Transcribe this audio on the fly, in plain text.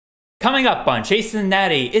Coming up on Chase and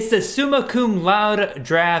Natty, it's the Summa Cum Laude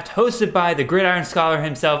draft hosted by the Gridiron Scholar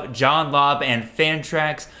himself, John Laude, and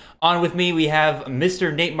Fantrax. On with me, we have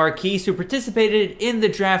Mr. Nate Marchese, who participated in the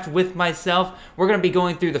draft with myself. We're going to be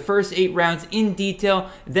going through the first 8 rounds in detail,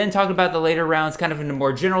 then talk about the later rounds kind of in the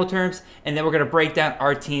more general terms, and then we're going to break down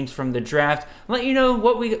our teams from the draft, let you know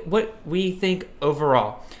what we think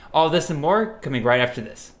overall. All this and more coming right after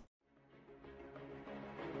this.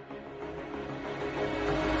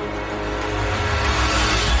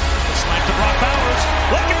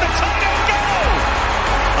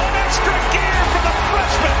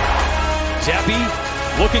 Zappy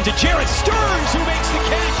looking to Jared Stearns, who makes the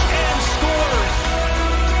catch and scores.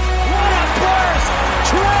 What a burst!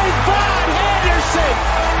 Trayvon Henderson,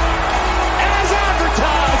 as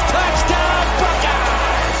advertised, touchdown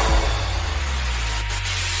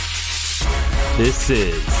Buckeyes! This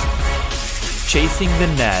is Chasing the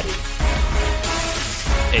Natty,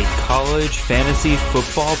 a college fantasy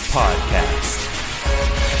football podcast.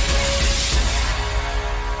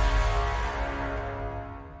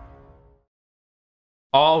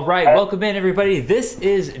 All right, welcome in, everybody. This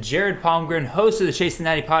is Jared Palmgren, host of the Chase and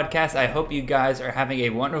Natty podcast. I hope you guys are having a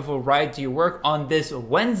wonderful ride to your work on this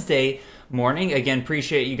Wednesday morning. Again,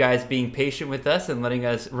 appreciate you guys being patient with us and letting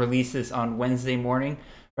us release this on Wednesday morning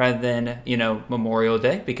rather than, Memorial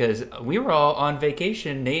Day, because we were all on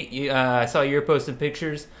vacation. Nate, I saw you posting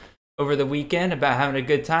pictures over the weekend about having a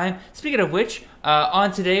good time. Speaking of which,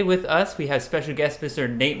 on today with us, we have special guest Mr.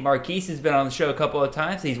 Nate Marchese, who's been on the show a couple of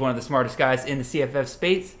times. He's one of the smartest guys in the CFF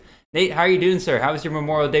space. Nate, how are you doing, sir? How was your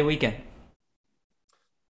Memorial Day weekend?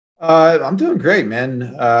 I'm doing great,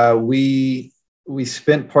 man. We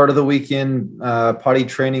spent part of the weekend potty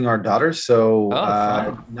training our daughter, so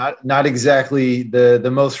not exactly the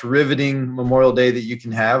most riveting Memorial Day that you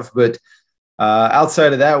can have, but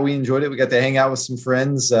outside of that, we enjoyed it. We got to hang out with some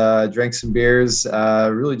friends, drank some beers,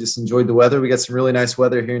 really just enjoyed the weather. We got some really nice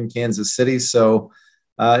weather here in Kansas City. So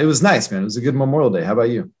it was nice, man. It was a good Memorial Day. How about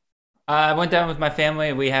you? I went down with my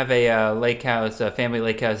family. We have a lake house, a family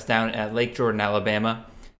lake house down at Lake Jordan, Alabama.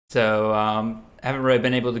 So haven't really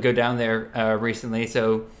been able to go down there recently.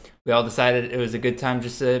 So we all decided it was a good time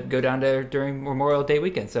just to go down there during Memorial Day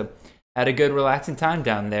weekend. So had a good relaxing time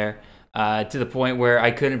down there. To the point where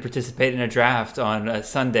I couldn't participate in a draft on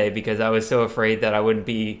Sunday because I was so afraid that I wouldn't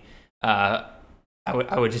be, I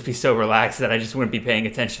would just be so relaxed that I just wouldn't be paying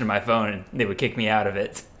attention to my phone and they would kick me out of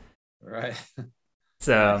it. Right.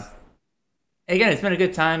 So, again, it's been a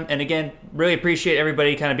good time. And again, really appreciate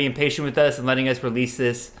everybody kind of being patient with us and letting us release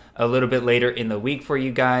this a little bit later in the week for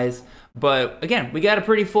you guys. But again, we got a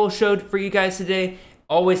pretty full show for you guys today.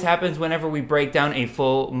 Always happens whenever we break down a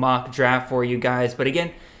full mock draft for you guys. But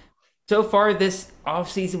again, so far this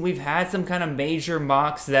offseason, we've had some kind of major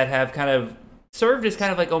mocks that have kind of served as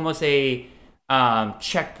kind of like almost a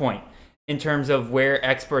checkpoint in terms of where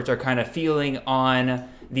experts are kind of feeling on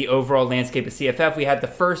the overall landscape of CFF. We had the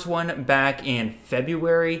first one back in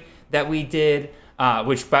February that we did,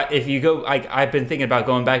 but if you go, I've been thinking about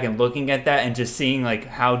going back and looking at that and just seeing like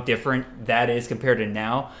how different that is compared to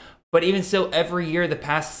now. But even so, every year, the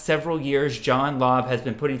past several years, John Laude has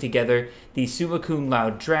been putting together the Summa Cum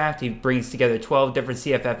Laude draft. He brings together 12 different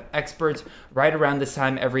CFF experts right around this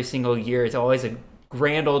time every single year. It's always a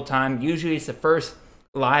grand old time. Usually it's the first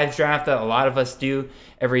live draft that a lot of us do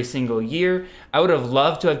every single year. I would have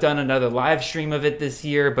loved to have done another live stream of it this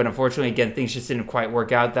year, but unfortunately, again, things just didn't quite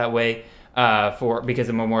work out that way because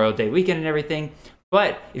of Memorial Day weekend and everything.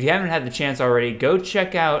 But if you haven't had the chance already, go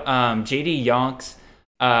check out JD Yonk's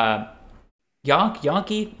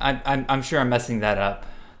Yonky? I'm sure I'm messing that up.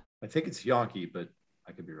 I think it's Yonky, but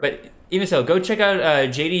I could be right. But even so, go check out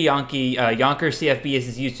JD Yonky. Yonker CFB is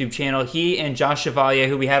his YouTube channel. He and Josh Chevalier,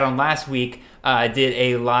 who we had on last week, did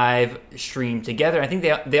a live stream together. I think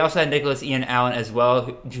they also had Nicholas Ian Allen as well,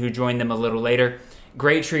 who joined them a little later.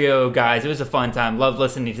 Great trio of guys. It was a fun time. Loved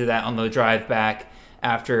listening to that on the drive back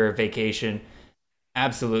after vacation.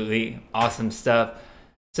 Absolutely awesome stuff.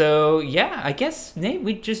 So, yeah, I guess, Nate,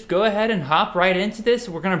 we just go ahead and hop right into this.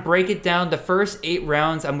 We're going to break it down. The first 8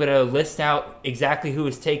 rounds, I'm going to list out exactly who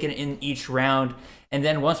was taken in each round. And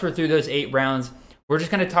then once we're through those 8 rounds, we're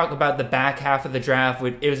just going to talk about the back half of the draft.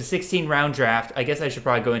 It was a 16-round draft. I guess I should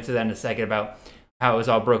probably go into that in a second about how it was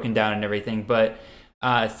all broken down and everything. But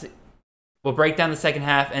we'll break down the second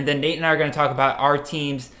half. And then Nate and I are going to talk about our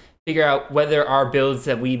teams, figure out whether our builds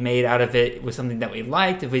that we made out of it was something that we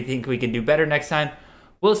liked, if we think we can do better next time.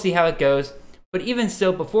 We'll see how it goes. But even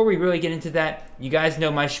still, before we really get into that, you guys know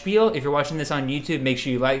my spiel. If you're watching this on YouTube, make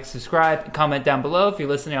sure you like, subscribe, comment down below. If you're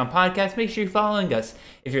listening on podcast, make sure you're following us.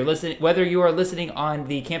 If you're listening, whether you are listening on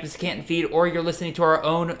the Campus Canton feed or you're listening to our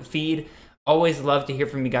own feed, always love to hear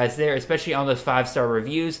from you guys there, especially on those 5-star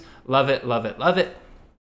reviews. Love it, love it, love it.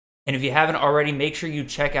 And if you haven't already, make sure you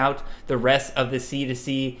check out the rest of the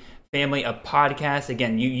C2C family of podcasts.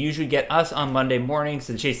 Again, you usually get us on Monday mornings,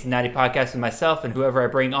 the Chase and Natty podcast with myself and whoever I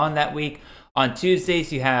bring on that week. On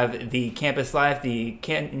Tuesdays, you have the Campus Life, the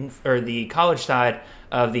Canton or the college side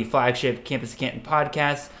of the flagship Campus Canton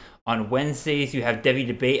podcast. On Wednesdays, you have Debbie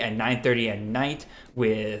Debate at 9:30 at night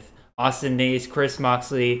with Austin Nays, Chris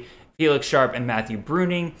Moxley, Felix Sharp, and Matthew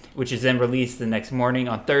Bruning, which is then released the next morning.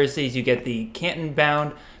 On Thursdays, you get the Canton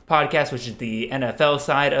Bound podcast, which is the NFL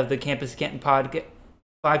side of the Campus Canton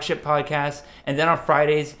flagship podcast. And then on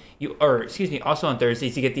Fridays, also on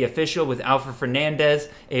Thursdays, you get the Official with Alfred Fernandez,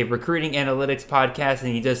 a recruiting analytics podcast,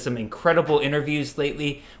 and he does some incredible interviews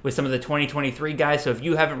lately with some of the 2023 guys. So if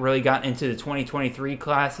you haven't really gotten into the 2023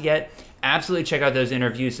 class yet, absolutely check out those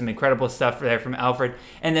interviews. Some incredible stuff there from Alfred.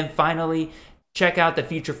 And then finally, check out the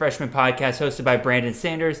Future Freshman podcast hosted by Brandon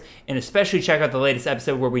Sanders, and especially check out the latest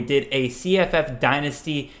episode where we did a CFF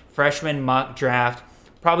Dynasty freshman mock draft.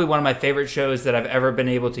 Probably one of my favorite shows that I've ever been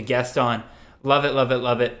able to guest on. Love it, love it,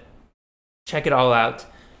 love it. Check it all out.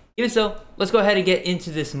 Even so, let's go ahead and get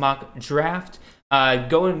into this mock draft.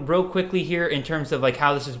 Going real quickly here in terms of like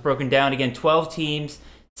how this is broken down. Again, 12 teams,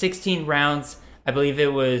 16 rounds. I believe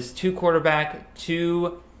it was 2 quarterback,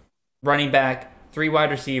 2 running back, 3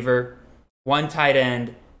 wide receiver, 1 tight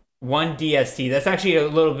end, 1 DST. That's actually a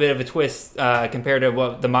little bit of a twist compared to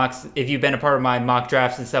what the mocks, if you've been a part of my mock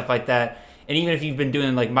drafts and stuff like that. And even if you've been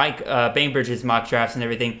doing like Mike Bainbridge's mock drafts and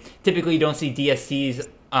everything, typically you don't see DSTs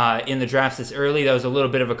in the drafts this early. That was a little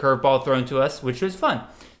bit of a curveball thrown to us, which was fun.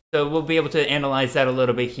 So we'll be able to analyze that a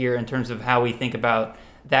little bit here in terms of how we think about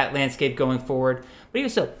that landscape going forward. But even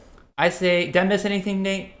so, I say, did I miss anything,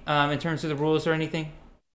 Nate, in terms of the rules or anything?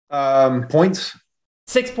 Points.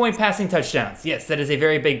 6-point passing touchdowns. Yes, that is a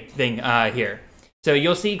very big thing here. So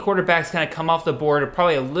you'll see quarterbacks kind of come off the board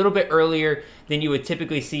probably a little bit earlier than you would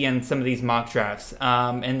typically see in some of these mock drafts.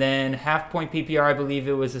 And then half-point PPR, I believe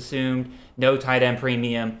it was assumed, no tight end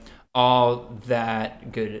premium, all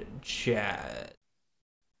that good chat.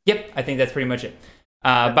 Yep, I think that's pretty much it.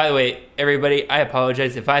 By the way, everybody, I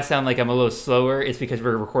apologize. If I sound like I'm a little slower, it's because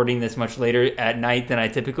we're recording this much later at night than I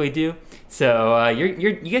typically do. So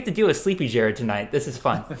you get to deal with Sleepy Jared tonight. This is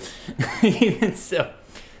fun. Even so.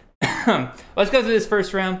 Let's go through this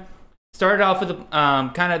first round. Started off with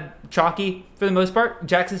kind of chalky for the most part.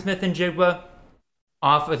 Jackson Smith and Jigba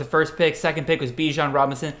off with the first pick. Second pick was Bijan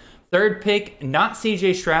Robinson. Third pick, not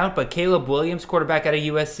CJ Stroud, but Caleb Williams, quarterback out of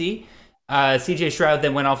USC. CJ Stroud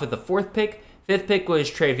then went off with the 4th pick. 5th pick was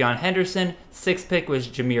Travion Henderson. 6th pick was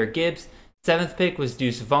Jahmyr Gibbs. 7th pick was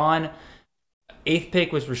Deuce Vaughn. 8th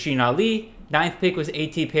pick was Rasheen Ali. 9th pick was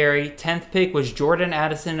A.T. Perry. 10th pick was Jordan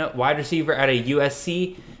Addison, wide receiver out of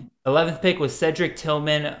USC. 11th pick was Cedric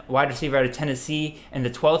Tillman, wide receiver out of Tennessee. And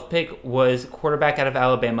the 12th pick was quarterback out of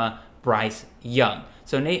Alabama, Bryce Young.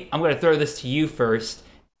 So, Nate, I'm going to throw this to you first.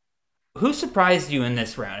 Who surprised you in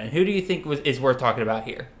this round, and who do you think is worth talking about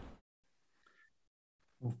here?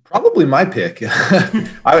 Probably my pick.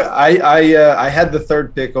 I had the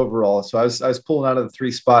 3rd pick overall, so I was pulling out of the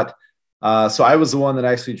 3 spot. So I was the one that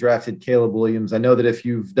actually drafted Caleb Williams. I know that if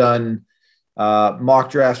you've done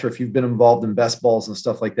mock drafts or if you've been involved in best balls and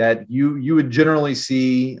stuff like that, you would generally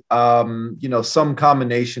see some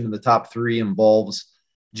combination in the top 3 involves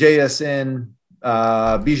JSN,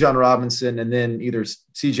 Bijan Robinson, and then either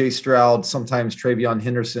CJ Stroud, sometimes Travion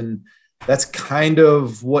Henderson. That's kind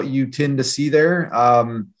of what you tend to see there.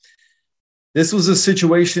 This was a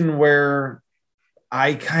situation where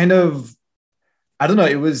I don't know.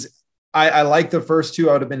 It was, I like the first 2.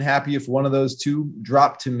 I would have been happy if one of those 2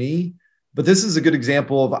 dropped to me. But this is a good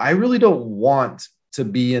example of I really don't want to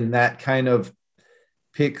be in that kind of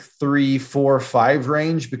pick 3, 4, 5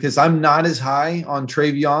 range because I'm not as high on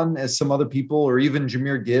Travion as some other people or even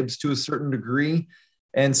Jahmyr Gibbs to a certain degree.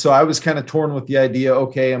 And so I was kind of torn with the idea,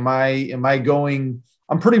 okay, am I going –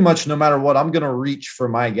 I'm pretty much no matter what, I'm going to reach for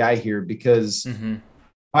my guy here because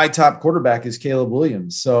my top quarterback is Caleb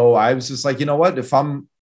Williams. So I was just like, you know what, if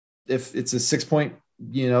it's a 6-point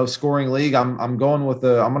scoring league, I'm going with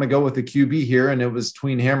I'm going to go with the QB here. And it was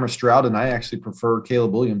between him or Stroud. And I actually prefer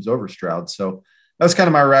Caleb Williams over Stroud. So that's kind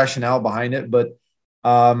of my rationale behind it. But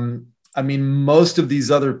most of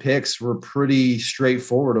these other picks were pretty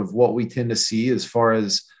straightforward of what we tend to see as far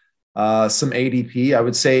as some ADP. I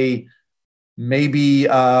would say Maybe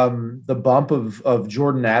the bump of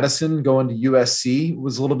Jordan Addison going to USC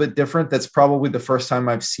was a little bit different. That's probably the first time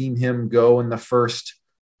I've seen him go in the first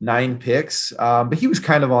 9 picks. But he was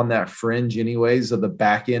kind of on that fringe anyways of the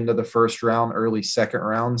back end of the first round, early second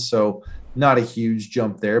round. So not a huge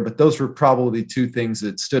jump there, but those were probably 2 things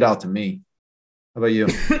that stood out to me. How about you?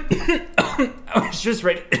 I was just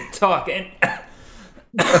ready to talk. And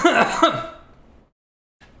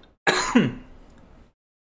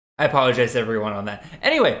I apologize to everyone on that.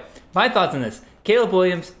 Anyway, my thoughts on this. Caleb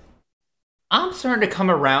Williams, I'm starting to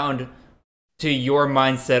come around to your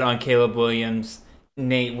mindset on Caleb Williams,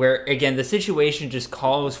 Nate, where, again, the situation just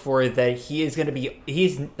calls for that he is going to be,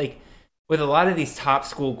 he's like, with a lot of these top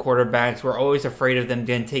school quarterbacks, we're always afraid of them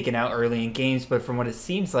getting taken out early in games, but from what it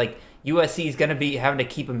seems like, USC is going to be having to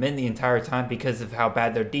keep him in the entire time because of how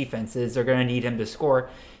bad their defense is. They're going to need him to score.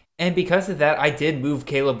 And because of that, I did move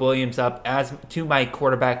Caleb Williams up as to my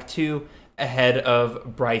quarterback 2 ahead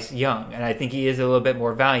of Bryce Young. And I think he is a little bit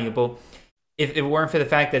more valuable. If it weren't for the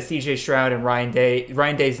fact that CJ Stroud and Ryan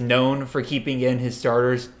Day's known for keeping in his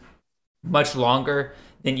starters much longer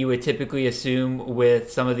than you would typically assume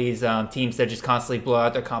with some of these teams that just constantly blow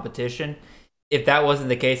out their competition. If that wasn't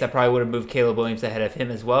the case, I probably would have moved Caleb Williams ahead of him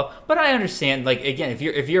as well. But I understand, like, again,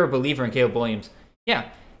 if you're a believer in Caleb Williams, yeah,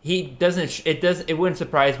 it wouldn't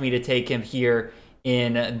surprise me to take him here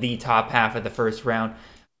in the top half of the first round.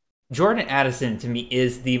 Jordan Addison, to me,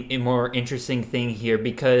 is the more interesting thing here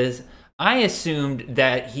because I assumed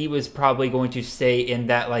that he was probably going to stay in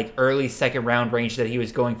that like early second round range that he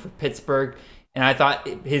was going for Pittsburgh. And I thought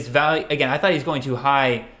his value, again, I thought he was going too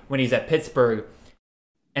high when he's at Pittsburgh.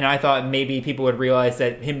 And I thought maybe people would realize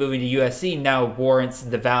that him moving to USC now warrants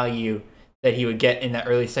the value that he would get in that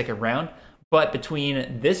early second round. But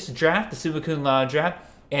between this draft, the Summa Cum Laude draft,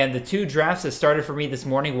 and the 2 drafts that started for me this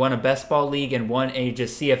morning, one a best ball league and one a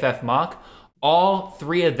just CFF mock, all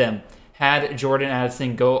 3 of them had Jordan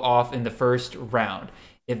Addison go off in the first round.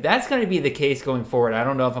 If that's going to be the case going forward, I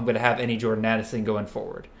don't know if I'm going to have any Jordan Addison going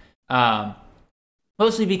forward.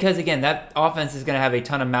 Mostly because, again, that offense is going to have a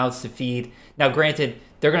ton of mouths to feed. Now, granted,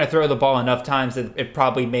 they're going to throw the ball enough times that it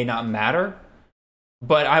probably may not matter.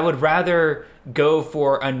 But I would rather go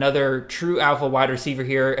for another true alpha wide receiver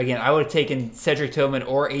here. Again, I would have taken Cedric Tillman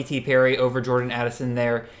or A.T. Perry over Jordan Addison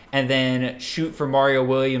there, and then shoot for Mario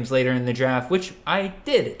Williams later in the draft, which I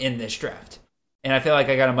did in this draft. And I feel like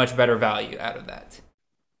I got a much better value out of that.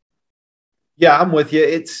 Yeah, I'm with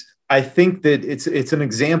you. I think that it's an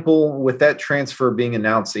example with that transfer being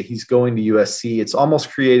announced that he's going to USC. It's almost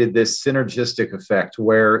created this synergistic effect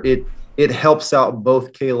where it helps out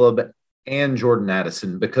both Caleb and Jordan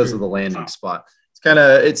Addison because of the landing spot.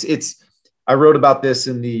 I wrote about this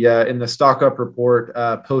in the Stock Up report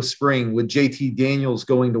post spring with JT Daniels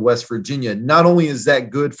going to West Virginia. Not only is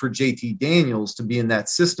that good for JT Daniels to be in that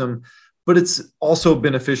system, but it's also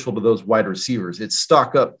beneficial to those wide receivers. It's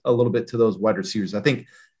stock up a little bit to those wide receivers. I think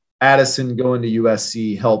Addison going to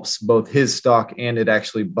USC helps both his stock and it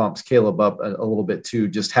actually bumps Caleb up a little bit too,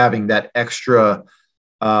 just having that extra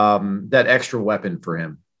weapon for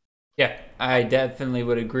him. Yeah, I definitely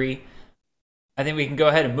would agree. I think we can go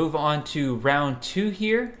ahead and move on to round 2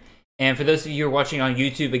 here. And for those of you who are watching on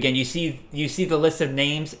YouTube, again, you see the list of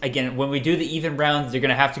names. Again, when we do the even rounds, you're going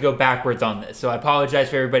to have to go backwards on this. So I apologize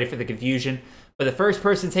for everybody for the confusion. But the first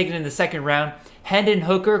person taken in the second round, Hendon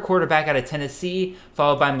Hooker, quarterback out of Tennessee,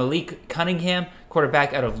 followed by Malik Cunningham,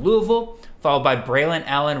 quarterback out of Louisville, followed by Braylon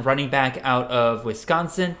Allen, running back out of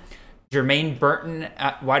Wisconsin. Jermaine Burton,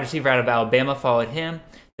 wide receiver out of Alabama, followed him.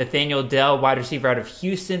 Nathaniel Dell, wide receiver out of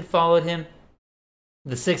Houston, followed him.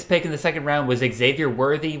 The 6th pick in the second round was Xavier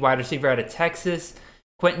Worthy, wide receiver out of Texas.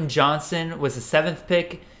 Quentin Johnson was the 7th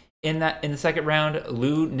pick in the second round.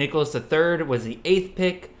 Lou Nichols III was the 8th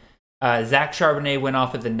pick. Zach Charbonnet went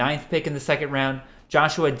off at the 9th pick in the second round.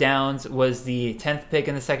 Joshua Downs was the 10th pick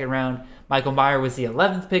in the second round. Michael Meyer was the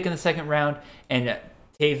 11th pick in the second round. And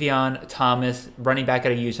Tavion Thomas, running back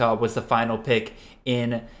out of Utah, was the final pick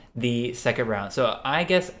in the second round. So I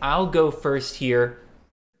guess I'll go first here.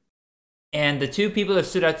 And the 2 people that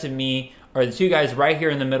stood out to me are the 2 guys right here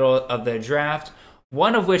in the middle of the draft.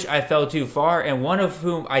 One of which I fell too far, and one of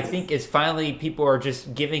whom I think is finally people are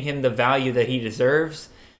just giving him the value that he deserves.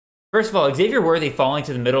 First of all, Xavier Worthy falling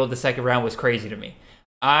to the middle of the second round was crazy to me.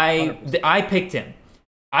 I picked him.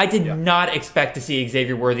 I did not expect to see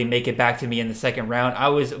Xavier Worthy make it back to me in the second round. I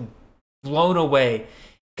was blown away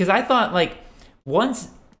because I thought, like, once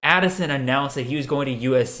Addison announced that he was going to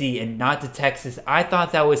USC and not to Texas, I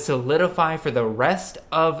thought that would solidify for the rest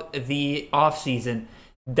of the offseason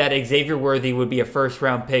that Xavier Worthy would be a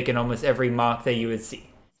first-round pick in almost every mock that you would see.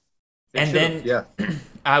 And then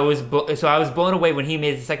I was blown away when he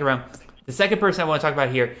made the second round. The second person I want to talk about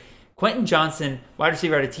here, Quentin Johnson, wide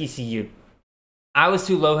receiver out of TCU. I was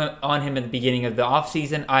too low on him at the beginning of the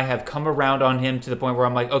offseason. I have come around on him to the point where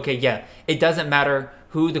I'm like, okay, yeah, it doesn't matter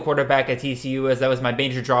who the quarterback at TCU is. That was my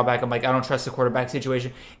major drawback. I'm like, I don't trust the quarterback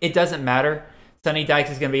situation. It doesn't matter. Sonny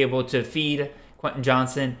Dykes is going to be able to feed Quentin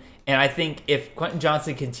Johnson. And I think if Quentin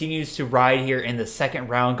Johnson continues to ride here in the second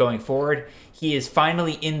round going forward, he is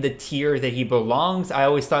finally in the tier that he belongs. I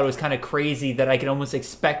always thought it was kind of crazy that I could almost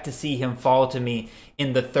expect to see him fall to me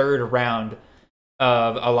in the third round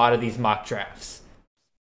of a lot of these mock drafts.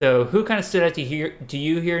 So who kind of stood out to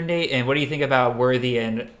you here, Nate? And what do you think about Worthy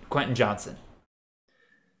and Quentin Johnson?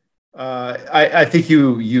 I think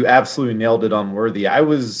you absolutely nailed it on Worthy. I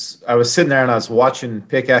was sitting there and I was watching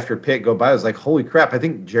pick after pick go by. I was like, holy crap! I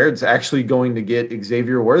think Jared's actually going to get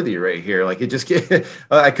Xavier Worthy right here. Like it just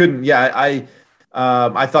I couldn't. Yeah,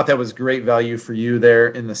 I thought that was great value for you there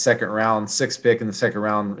in the second round, 6th pick in the second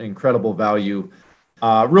round, incredible value.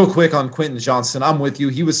 Real quick on Quentin Johnson, I'm with you.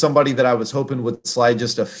 He was somebody that I was hoping would slide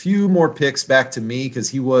just a few more picks back to me because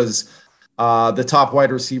he was the top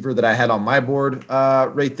wide receiver that I had on my board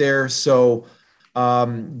right there. So,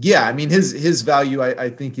 yeah, I mean, his value, I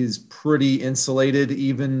think, is pretty insulated,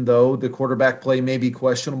 even though the quarterback play may be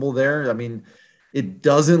questionable there. I mean, it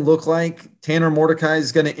doesn't look like Tanner Mordecai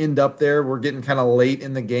is going to end up there. We're getting kind of late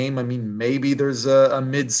in the game. I mean, maybe there's a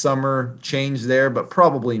midsummer change there, but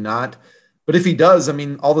probably not. But if he does, I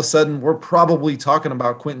mean, all of a sudden we're probably talking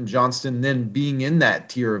about Quentin Johnston then being in that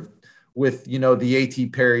tier with, the A.T.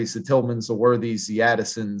 Perrys, the Tillmans, the Worthies, the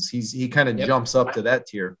Addisons. He kind of jumps up to that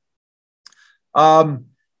tier.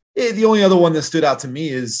 The only other one that stood out to me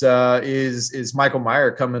is Michael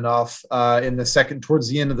Mayer coming off towards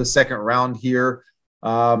the end of the second round here.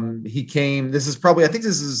 He came. This is probably, I think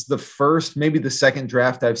this is the first, maybe the second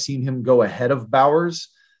draft I've seen him go ahead of Bowers.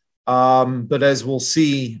 But as we'll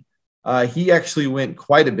see, he actually went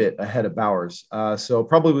quite a bit ahead of Bowers. So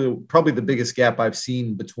probably the biggest gap I've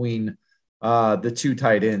seen between the two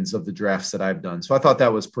tight ends of the drafts that I've done. So I thought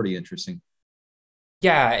that was pretty interesting.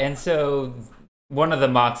 Yeah, and so one of the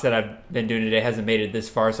mocks that I've been doing today hasn't made it this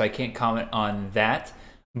far, so I can't comment on that.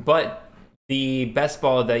 But the best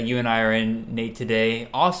ball that you and I are in, Nate, today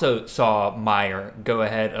also saw Meyer go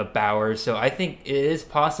ahead of Bowers. So I think it is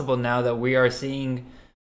possible now that we are seeing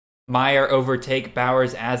Meyer overtake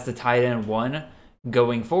Bowers as the tight end 1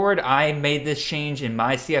 going forward. I made this change in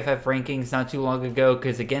my CFF rankings not too long ago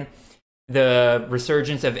because, again, the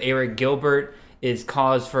resurgence of Eric Gilbert is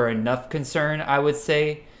cause for enough concern, I would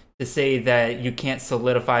say, to say that you can't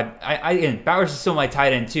solidify. And Bowers is still my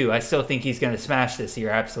tight end too. I still think he's going to smash this year,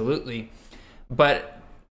 absolutely. But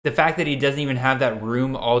the fact that he doesn't even have that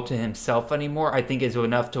room all to himself anymore, I think is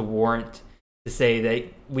enough to warrant to say that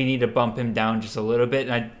we need to bump him down just a little bit.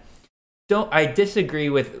 And I disagree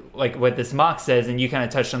with like what this mock says, and you kind of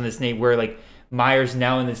touched on this, Nate, where like Meyer's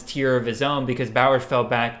now in this tier of his own because Bowers fell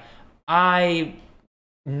back. I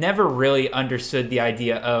never really understood the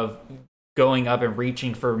idea of going up and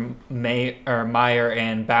reaching for Meyer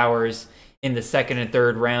and Bowers in the second and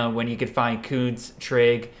third round when you could find Kuntz,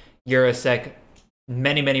 Trigg, Urasek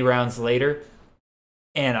many, many rounds later.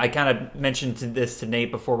 And I kind of mentioned this to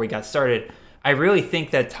Nate before we got started. I really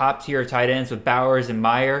think that top tier of tight ends with Bowers and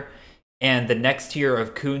Meyer and the next tier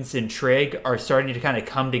of Kuntz and Trigg are starting to kind of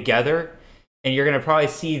come together. And you're going to probably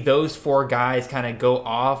see those 4 guys kind of go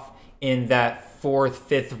off in that 4th,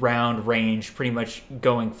 5th round range pretty much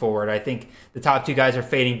going forward. I think the top 2 guys are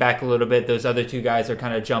fading back a little bit. Those other 2 guys are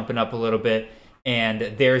kind of jumping up a little bit. And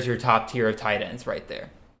there's your top tier of tight ends right there.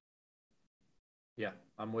 Yeah,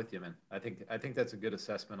 I'm with you, man. I think that's a good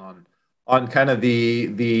assessment on kind of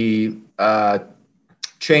the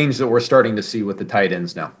change that we're starting to see with the tight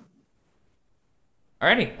ends now.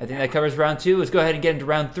 Alrighty, I think that covers round 2. Let's go ahead and get into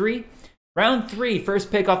round 3. Round 3, first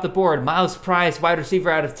pick off the board, Miles Price, wide receiver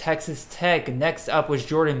out of Texas Tech. Next up was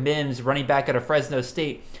Jordan Mims, running back out of Fresno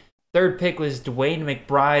State. Third pick was Dwayne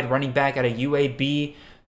McBride, running back out of UAB.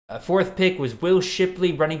 Fourth pick was Will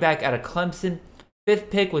Shipley, running back out of Clemson. Fifth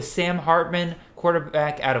pick was Sam Hartman,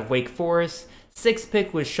 quarterback out of Wake Forest. Sixth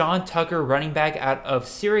pick was Sean Tucker, running back out of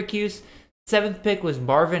Syracuse. Seventh pick was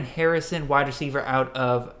Marvin Harrison, wide receiver out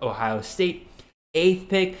of Ohio State. Eighth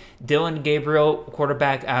pick, Dylan Gabriel,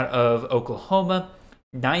 quarterback out of Oklahoma.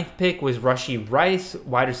 Ninth pick was Rashee Rice,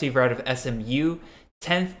 wide receiver out of SMU.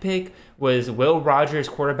 10th pick was Will Rogers,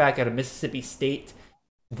 quarterback out of Mississippi State.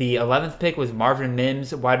 The 11th pick was Marvin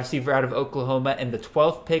Mims, wide receiver out of Oklahoma. And the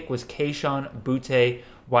 12th pick was Kayshon Boutte,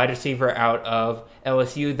 wide receiver out of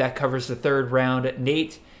LSU. That covers the third round.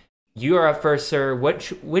 Nate, you are up first, sir.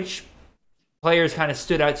 Which players kind of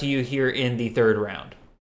stood out to you here in the third round?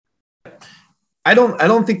 I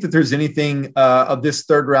don't think that there's anything of this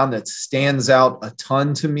third round that stands out a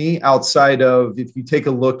ton to me outside of if you take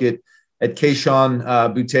a look at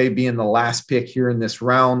Keishon Butte being the last pick here in this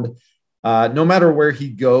round. No matter where he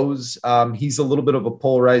goes, he's a little bit of a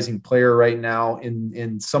polarizing player right now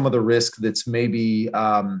in some of the risk that's maybe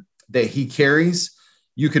that he carries.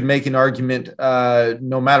 You could make an argument,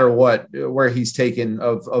 no matter what, where he's taken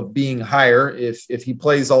of being higher. If he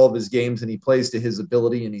plays all of his games and he plays to his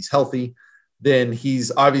ability and he's healthy, then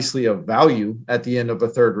he's obviously of value at the end of a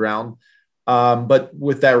third round. But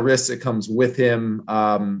with that risk that comes with him,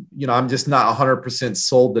 I'm just not 100%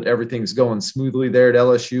 sold that everything's going smoothly there at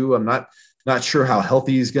LSU. I'm not sure how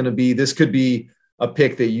healthy he's going to be. This could be a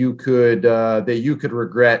pick that you could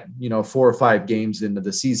regret, 4 or 5 games into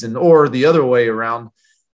the season, or the other way around.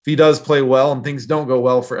 If he does play well and things don't go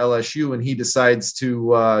well for LSU and he decides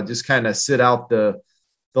to just kind of sit out the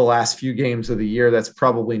last few games of the year, that's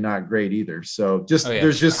probably not great either. So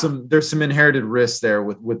there's some inherited risks there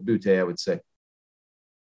with Butte, I would say.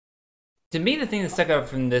 To me, the thing that stuck out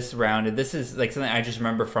from this round, and this is like something I just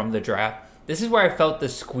remember from the draft, this is where I felt the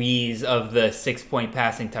squeeze of the 6-point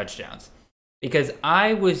passing touchdowns. Because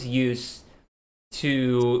I was used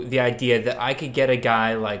to the idea that I could get a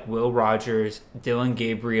guy like Will Rogers, Dylan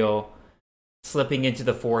Gabriel, slipping into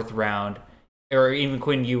the 4th round, or even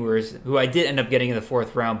Quinn Ewers, who I did end up getting in the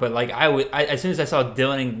 4th round. But like I as soon as I saw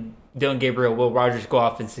Dylan Gabriel, Will Rogers go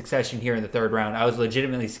off in succession here in the 3rd round, I was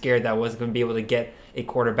legitimately scared that I wasn't going to be able to get a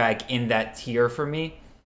quarterback in that tier for me,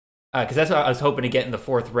 because that's what I was hoping to get in the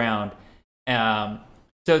 4th round.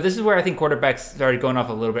 So this is where I think quarterbacks started going off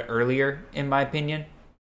a little bit earlier, in my opinion.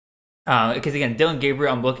 Because again, Dylan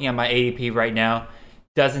Gabriel, I'm looking at my ADP right now,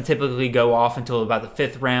 doesn't typically go off until about the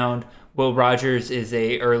 5th round. Will Rogers is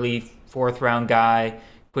a early 4th round guy.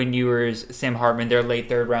 Quinn Ewers, Sam Hartman, they're late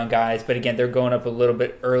 3rd round guys. But again, they're going up a little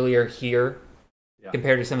bit earlier here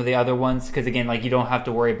compared to some of the other ones. Because again, like you don't have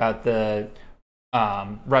to worry about the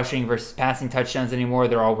rushing versus passing touchdowns anymore.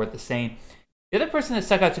 They're all worth the same. The other person that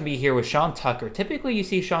stuck out to me here was Sean Tucker. Typically, you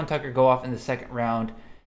see Sean Tucker go off in the 2nd round.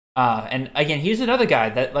 And again, he's another guy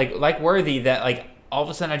that like Worthy, that like all of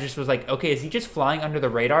a sudden I just was like, okay, is he just flying under the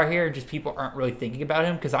radar here? Just people aren't really thinking about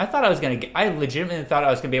him, because I legitimately thought I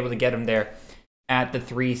was gonna be able to get him there at the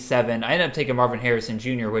 3-7. I ended up taking Marvin Harrison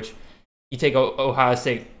Jr., which you take Ohio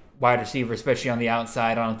State wide receiver, especially on the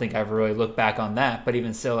outside. I don't think I've really looked back on that, but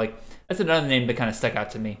even still, like that's another name that kind of stuck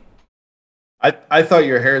out to me. I thought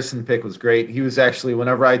your Harrison pick was great. He was actually,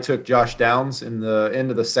 whenever I took Josh Downs in the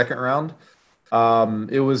end of the 2nd round,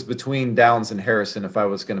 it was between Downs and Harrison if I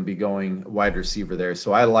was going to be going wide receiver there.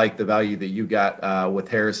 So I like the value that you got with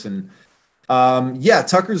Harrison.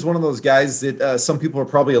 Tucker's one of those guys that some people are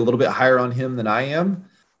probably a little bit higher on him than I am.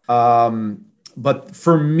 But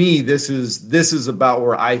for me, this is about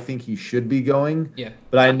where I think he should be going. Yeah.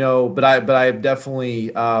 But I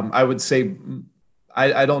definitely, I would say,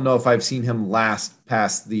 I don't know if I've seen him last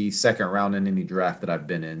past the 2nd round in any draft that I've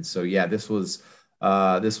been in. So yeah, this was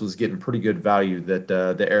getting pretty good value that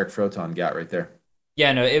Eric Froton got right there.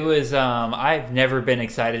 Yeah, no, it was. I've never been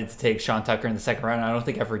excited to take Sean Tucker in the 2nd round. I don't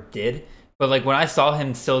think I ever did. But like when I saw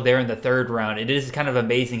him still there in the 3rd round, it is kind of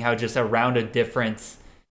amazing how just a round of difference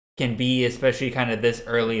can be, especially kind of this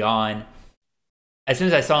early on. As soon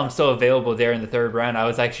as I saw him still available there in the 3rd round, I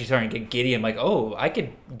was actually starting to get giddy. I'm like, oh, I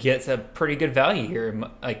could get some pretty good value here, in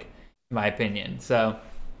my opinion. So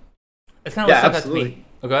that's kind of what stuck out to me.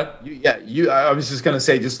 Oh, go ahead. I was just going to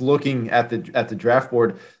say, just looking at the draft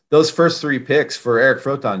board, those first 3 picks for Eric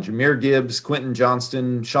Froton, Jahmyr Gibbs, Quentin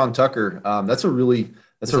Johnston, Sean Tucker, that's a really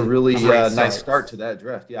nice start to that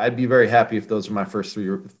draft. Yeah, I'd be very happy if those are my first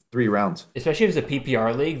three rounds. Especially if it's a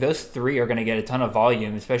PPR league, those 3 are going to get a ton of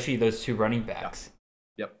volume, especially those 2 running backs.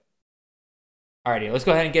 Yep. Alrighty, let's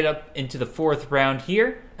go ahead and get up into the 4th round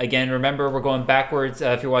here. Again, remember, we're going backwards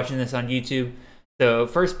if you're watching this on YouTube. So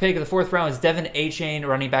first pick of the 4th round was Devin Achane,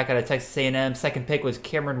 running back out of Texas A&M. Second pick was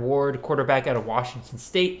Cameron Ward, quarterback out of Washington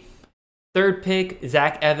State. Third pick,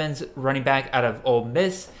 Zach Evans, running back out of Ole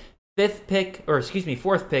Miss. Fourth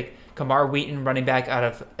pick, Kamar Wheaton, running back out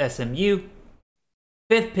of SMU.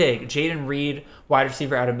 5th pick, Jaden Reed, wide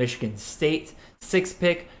receiver out of Michigan State. 6th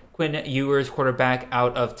pick, Quinn Ewers, quarterback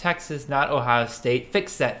out of Texas, not Ohio State.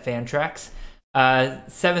 Fix that, Fantrax.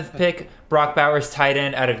 7th pick, Brock Bowers, tight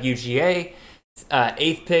end out of UGA.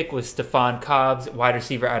 8th pick was Stephon Cobbs, wide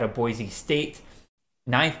receiver out of Boise State.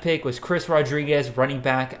 9th pick was Chris Rodriguez, running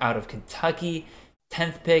back out of Kentucky.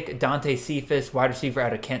 10th pick, Dante Cephas, wide receiver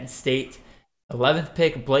out of Kent State. 11th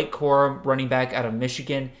pick, Blake Corum, running back out of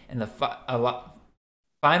Michigan. And the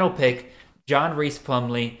final pick, John Reese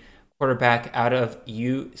Plumlee, quarterback out of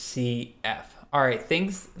UCF. All right,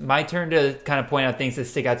 my turn to kind of point out things that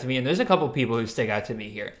stick out to me, and there's a couple people who stick out to me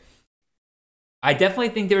here. I definitely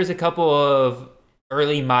think there's a couple of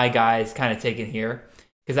early my guys kind of taken here,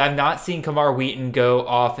 because I've not seen Kamar Wheaton go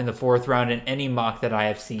off in the 4th round in any mock that I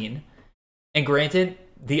have seen. And granted,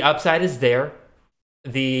 the upside is there.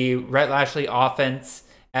 The Rhett Lashley offense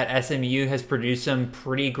at SMU has produced some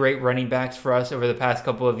pretty great running backs for us over the past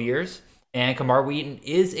couple of years. And Kamar Wheaton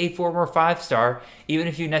is a former 5-star. Even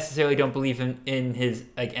if you necessarily don't believe in his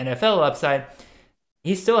NFL upside,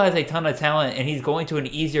 he still has a ton of talent, and he's going to an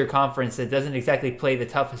easier conference that doesn't exactly play the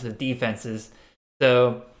toughest of defenses.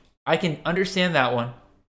 So I can understand that one.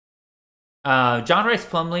 John Rice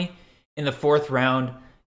Plumlee in the 4th round.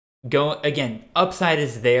 Again, upside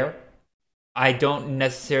is there. I don't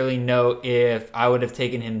necessarily know if I would have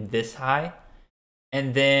taken him this high.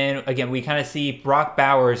 And then, again, we kind of see Brock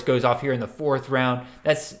Bowers goes off here in the 4th round.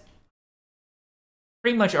 That's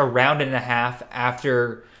pretty much a round and a half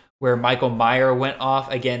after where Michael Mayer went off.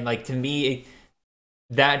 Again, to me,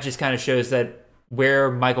 that just kind of shows that where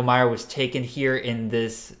Michael Mayer was taken here in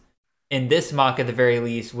this mock at the very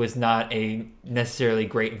least was not a necessarily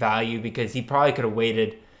great value, because he probably could have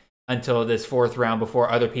waited until this 4th round before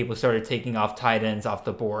other people started taking off tight ends off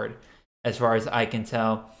the board, as far as I can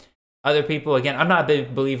tell. Other people, again, I'm not a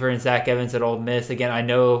big believer in Zach Evans at Ole Miss. Again, I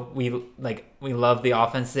know we love the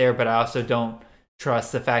offense there, but I also don't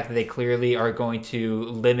trust the fact that they clearly are going to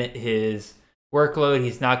limit his workload.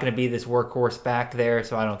 He's not going to be this workhorse back there,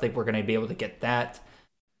 so I don't think we're going to be able to get that.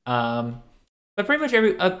 But pretty much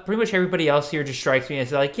everybody else here just strikes me as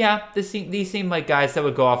these seem like guys that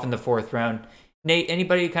would go off in the 4th round. Nate,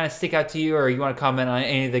 anybody kind of stick out to you, or you want to comment on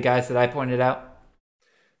any of the guys that I pointed out?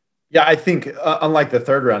 Yeah, I think unlike the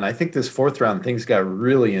 3rd round, I think this 4th round things got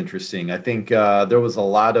really interesting. I think there was a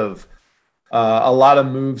lot of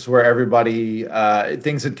moves where everybody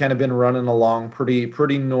things had kind of been running along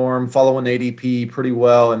pretty norm, following ADP pretty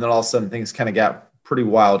well, and then all of a sudden things kind of got pretty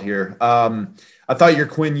wild here. I thought your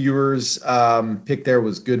Quinn Ewers pick there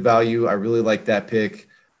was good value. I really like that pick.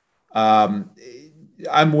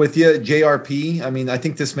 I'm with you, JRP. I mean, I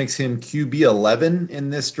think this makes him QB 11 in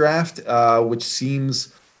this draft, which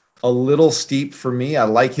seems a little steep for me. I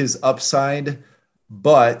like his upside,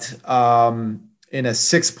 but in a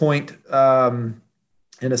 6-point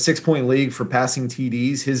league for passing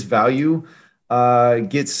TDs, his value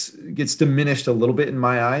gets diminished a little bit in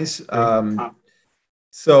my eyes.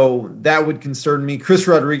 So that would concern me. Chris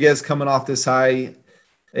Rodriguez coming off this high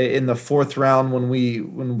in the 4th round, when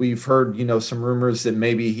we've heard some rumors that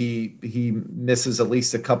maybe he misses at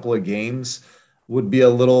least a couple of games, would be a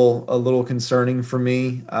little concerning for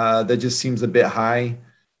me. That just seems a bit high.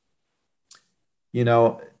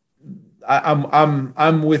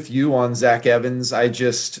 I'm with you on Zach Evans.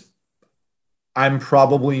 I'm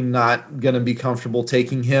probably not going to be comfortable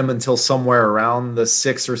taking him until somewhere around the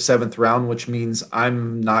 6th or 7th round, which means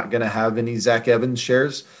I'm not going to have any Zach Evans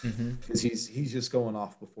shares, because he's just going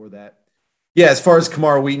off before that. Yeah, as far as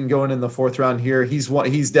Kamar Wheaton going in the 4th round here, he's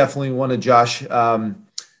definitely one of Josh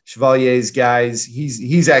Chevalier's guys.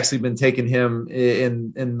 He's actually been taking him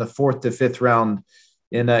in the 4th to 5th round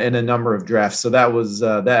in a number of drafts. So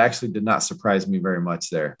that actually did not surprise me very much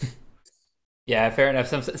there. Yeah, fair enough.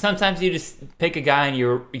 Sometimes you just pick a guy and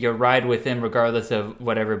you ride with him regardless of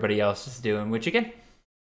what everybody else is doing, which again,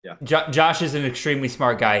 yeah. Josh is an extremely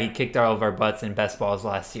smart guy. He kicked all of our butts in best balls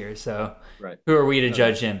last year, so right. Who are we to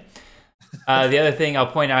judge him? The other thing I'll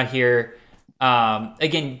point out here,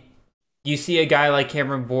 again, you see a guy like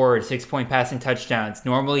Cameron Ward, 6-point passing touchdowns.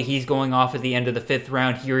 Normally he's going off at the end of the 5th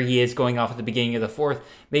round. Here he is going off at the beginning of the 4th.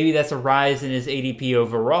 Maybe that's a rise in his ADP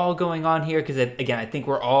overall going on here, because again, I think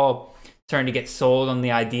we're all starting to get sold on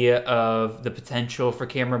the idea of the potential for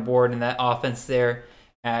Cameron Ward and that offense there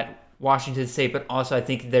at Washington State, but also I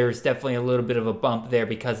think there's definitely a little bit of a bump there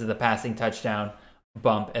because of the passing touchdown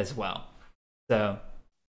bump as well. So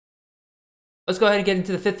let's go ahead and get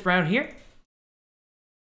into the 5th round here.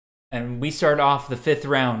 And we start off the 5th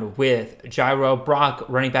round with Jairo Brock,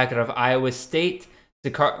 running back out of Iowa State,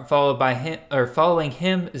 following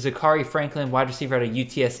him, Zachary Franklin, wide receiver out of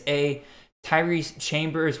UTSA, Tyrese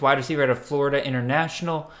Chambers, wide receiver out of Florida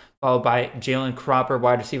International, followed by Jalen Cropper,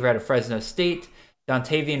 wide receiver out of Fresno State.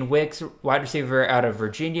 Dontavian Wicks, wide receiver out of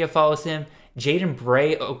Virginia, follows him. Jaden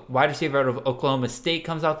Bray, wide receiver out of Oklahoma State,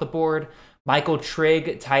 comes off the board. Michael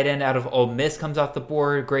Trigg, tight end out of Ole Miss, comes off the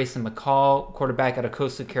board. Grayson McCall, quarterback out of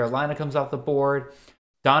Coastal Carolina, comes off the board.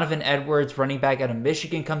 Donovan Edwards, running back out of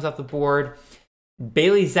Michigan, comes off the board.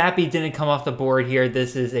 Bailey Zappi didn't come off the board here.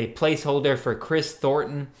 This is a placeholder for Chris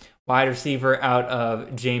Thornton, wide receiver out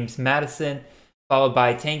of James Madison, followed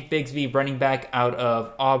by Tank Bigsby, running back out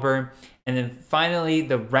of Auburn. And then finally,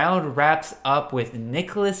 the round wraps up with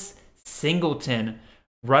Nicholas Singleton,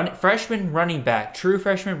 freshman running back, true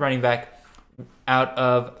freshman running back out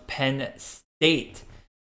of Penn State.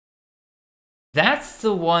 That's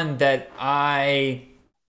the one that I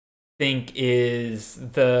think is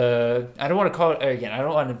I don't want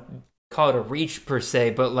to call it a reach per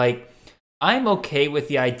se, but like I'm okay with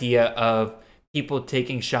the idea of people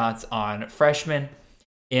taking shots on freshmen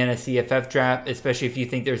in a CFF draft, especially if you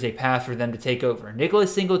think there's a path for them to take over.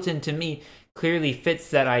 Nicholas Singleton, to me, clearly fits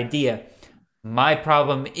that idea. My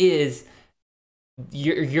problem is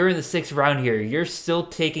you're in the 6th round here. You're still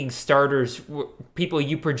taking starters, people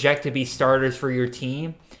you project to be starters for your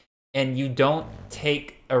team, and you don't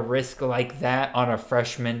take a risk like that on a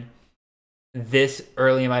freshman this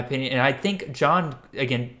early, in my opinion. And I think John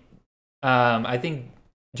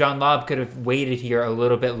Laude could have waited here a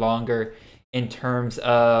little bit longer in terms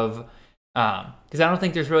of because I don't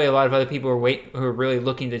think there's really a lot of other people who are really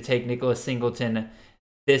looking to take Nicholas Singleton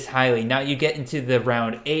this highly. Now you get into the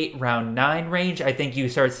round 8, round 9 range, I think you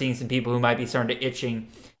start seeing some people who might be starting to itching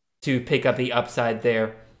to pick up the upside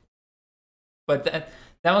there. But that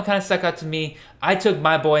one kind of stuck out to me. I took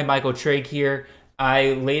my boy Michael Trigg here.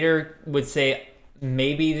 I later would say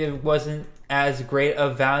maybe there wasn't as great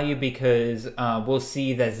of value because we'll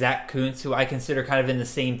see that Zach Kuntz, who I consider kind of in the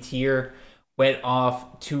same tier, went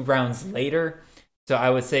off 2 rounds later. So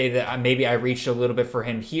I would say that maybe I reached a little bit for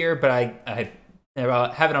him here, but I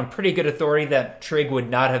have it on pretty good authority that Trigg would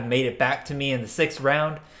not have made it back to me in the 6th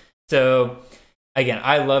round. So again,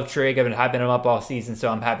 I love Trigg. I've been hyping him up all season, so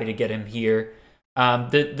I'm happy to get him here.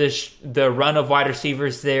 The run of wide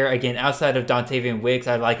receivers there, again, outside of Dontavian Wicks,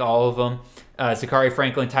 I like all of them. Zachary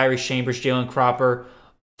Franklin, Tyrese Chambers, Jalen Cropper,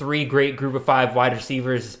 3 great group of 5 wide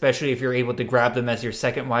receivers, especially if you're able to grab them as your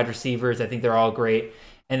second wide receivers. I think they're all great.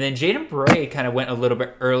 And then Jaden Bray kind of went a little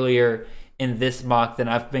bit earlier in this mock than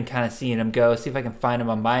I've been kind of seeing him go. See if I can find him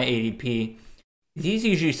on my ADP. He's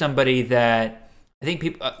usually somebody that I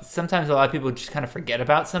think sometimes a lot of people just kind of forget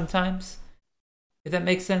about sometimes, if that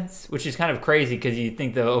makes sense, which is kind of crazy because you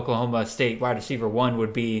think the Oklahoma State wide receiver 1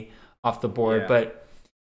 would be off the board. Yeah. But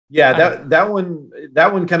yeah, that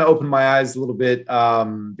one kind of opened my eyes a little bit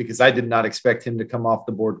because I did not expect him to come off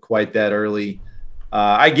the board quite that early.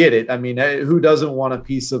 I get it. I mean, who doesn't want a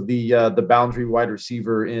piece of the boundary wide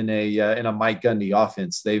receiver in a Mike Gundy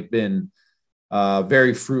offense? They've been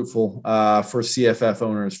very fruitful for CFF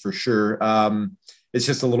owners for sure. It's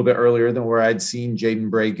just a little bit earlier than where I'd seen Jaden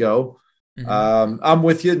Bray go. Mm-hmm. I'm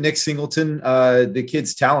with you, Nick Singleton. The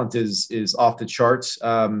kid's talent is off the charts.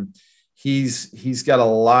 He's got a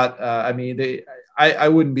lot. I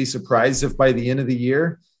wouldn't be surprised if by the end of the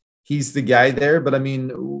year he's the guy there. But I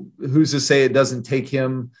mean, who's to say it doesn't take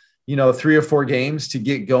him, 3 or 4 games to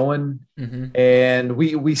get going? Mm-hmm. And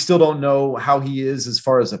we still don't know how he is as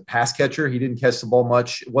far as a pass catcher. He didn't catch the ball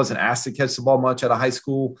much. Wasn't asked to catch the ball much out of high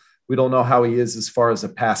school. We don't know how he is as far as a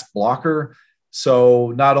pass blocker.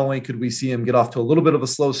 So not only could we see him get off to a little bit of a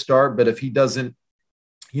slow start, but if he doesn't,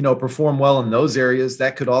 perform well in those areas,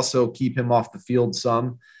 that could also keep him off the field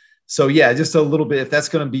some. So yeah, just a little bit. If that's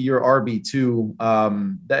going to be your RB2,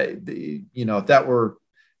 if that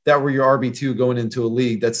were your RB2 going into a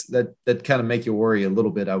league, that kind of make you worry a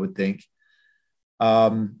little bit, I would think.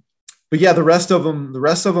 But yeah, the rest of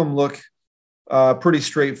them look pretty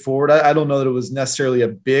straightforward. I don't know that it was necessarily a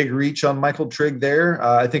big reach on Michael Trigg there.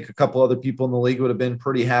 I think a couple other people in the league would have been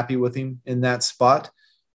pretty happy with him in that spot.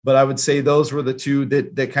 But I would say those were the 2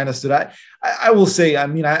 that kind of stood out. I will say, I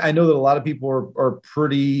mean, I know that a lot of people are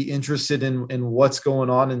pretty interested in what's going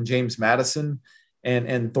on in James Madison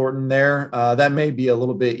and Thornton there. That may be a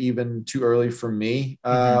little bit even too early for me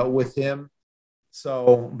with him.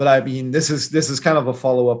 So, but I mean, this is kind of a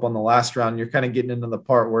follow-up on the last round. You're kind of getting into the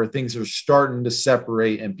part where things are starting to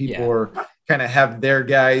separate and people are kind of have their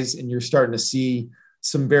guys, and you're starting to see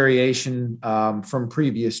some variation from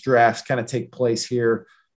previous drafts kind of take place here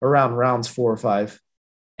around rounds 4 or 5.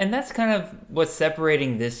 And that's kind of what's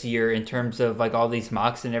separating this year in terms of like all these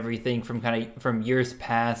mocks and everything from years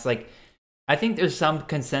past. Like, I think there's some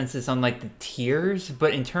consensus on like the tiers,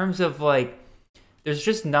 but in terms of like, there's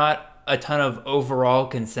just not a ton of overall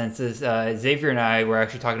consensus. Xavier and I were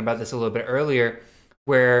actually talking about this a little bit earlier,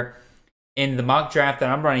 where in the mock draft that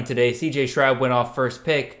I'm running today, CJ Stroud went off first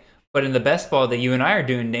pick, but in the best ball that you and I are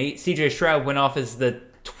doing, Nate, CJ Stroud went off as the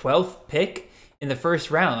 12th pick in the first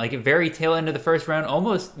round, like a very tail end of the first round,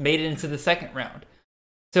 almost made it into the second round.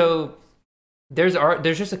 So there's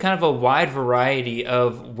just a kind of a wide variety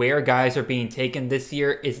of where guys are being taken this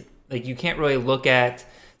year. Is like, you can't really look at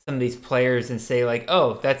some of these players and say like,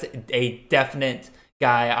 oh, that's a definite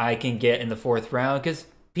guy I can get in the 4th round, because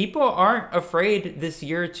people aren't afraid this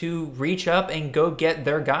year to reach up and go get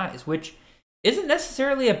their guys, which isn't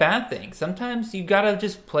necessarily a bad thing. Sometimes you gotta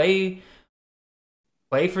just play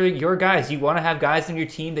for your guys. You want to have guys on your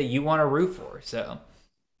team that you want to root for. So,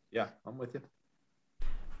 yeah, I'm with you.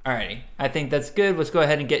 Alrighty, I think that's good. Let's go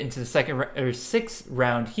ahead and get into the sixth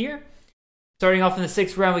round here. Starting off in the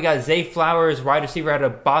sixth round, we got Zay Flowers, wide receiver out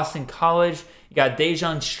of Boston College. You got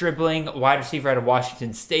Dejon Stribling, wide receiver out of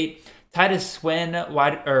Washington State. Titus Swin,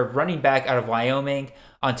 running back out of Wyoming.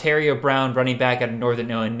 Ontario Brown, running back out of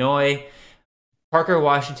Northern Illinois. Parker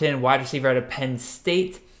Washington, wide receiver out of Penn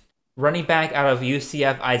State. Running back out of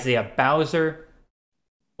UCF, Isaiah Bowser.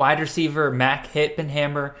 Wide receiver, Mac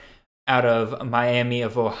Hippenhammer out of Miami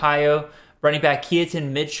of Ohio. Running back,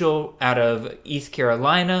 Keaton Mitchell out of East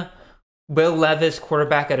Carolina. Will Levis,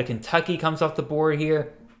 quarterback out of Kentucky, comes off the board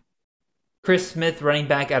here. Chris Smith, running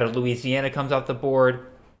back out of Louisiana, comes off the board.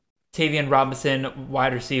 Tavian Robinson,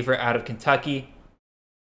 wide receiver out of Kentucky,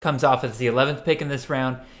 comes off as the 11th pick in this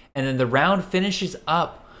round. And then the round finishes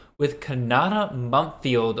up with Kanata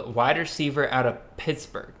Mumpfield, wide receiver out of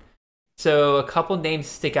Pittsburgh. So a couple names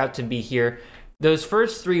stick out to me here. Those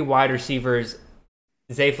first three wide receivers,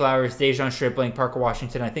 Zay Flowers, Dejon Stribling, Parker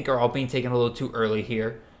Washington, I think are all being taken a little too early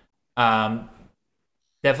here.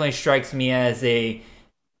 Definitely strikes me as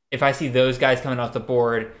if I see those guys coming off the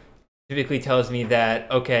board, typically tells me that,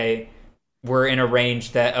 okay, we're in a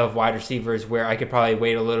range of wide receivers where I could probably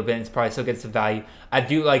wait a little bit and probably still get some value. I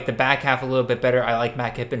do like the back half a little bit better. I like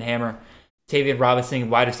Mac Hippenhammer. Tavian Robinson,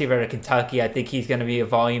 wide receiver out of Kentucky. I think he's going to be a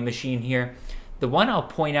volume machine here. The one I'll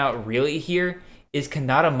point out really here is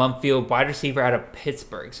Kanata Mumpfield, wide receiver out of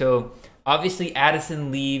Pittsburgh. So obviously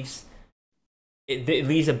Addison leaves. It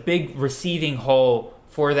leaves a big receiving hole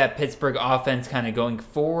for that Pittsburgh offense kind of going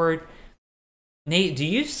forward. Nate, do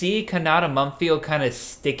you see Kanata Mumpfield kind of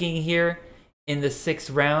sticking here in the sixth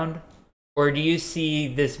round? Or do you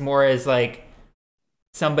see this more as like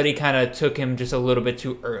somebody kind of took him just a little bit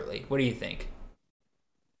too early? What do you think?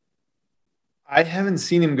 I haven't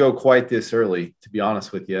seen him go quite this early, to be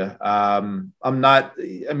honest with you. Obviously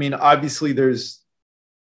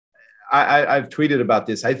I've tweeted about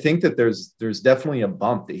this. I think that there's definitely a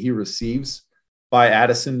bump that he receives by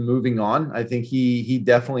Addison moving on. I think he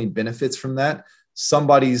definitely benefits from that.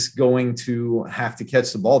 Somebody's going to have to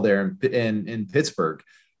catch the ball there in Pittsburgh.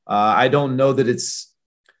 I don't know that it's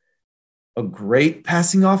a great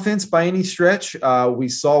passing offense by any stretch. We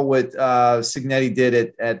saw what Cignetti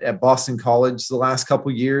did at Boston College the last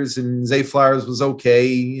couple years, and Zay Flowers was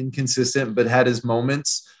okay, inconsistent, but had his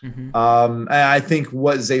moments. Mm-hmm. And I think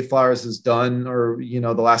what Zay Flowers has done, or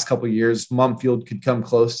the last couple of years, Mumpfield could come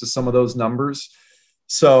close to some of those numbers.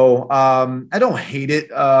 So I don't hate it,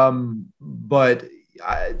 but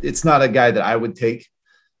it's not a guy that I would take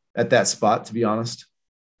at that spot, to be honest.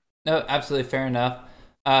 No, absolutely fair enough.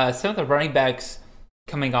 Some of the running backs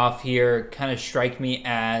coming off here kind of strike me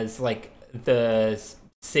as like the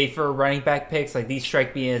safer running back picks. Like these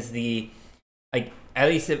strike me as at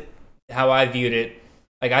least how I viewed it.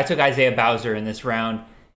 Like I took Isaiah Bowser in this round.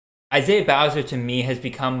 Isaiah Bowser to me has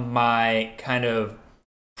become my kind of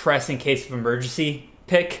press in case of emergency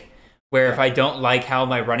pick, where if I don't like how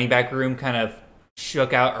my running back room kind of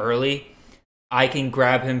shook out early, I can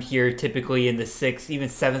grab him here typically in the 6th, even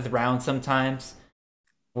 7th round sometimes.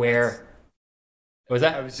 Where what was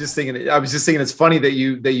that? I was just thinking it's funny that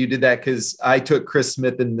you did that, because I took Chris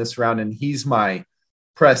Smith in this round, and he's my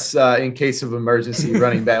press in case of emergency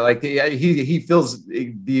running back. Like he feels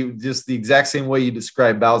just the exact same way you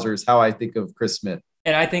describe Bowser is how I think of Chris Smith.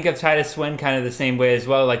 And I think of Titus Swin kind of the same way as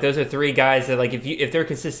well. Like those are three guys that like if they're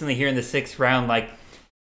consistently here in the 6th round, like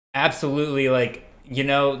absolutely like.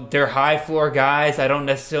 They're high floor guys. I don't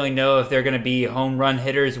necessarily know if they're going to be home run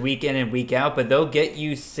hitters week in and week out, but they'll get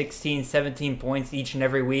you 16, 17 points each and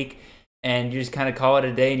every week, and you just kind of call it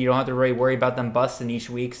a day, and you don't have to really worry about them busting each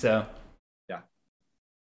week. So,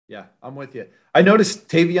 yeah, I'm with you. I noticed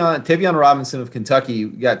Tavian Robinson of Kentucky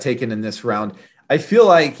got taken in this round. I feel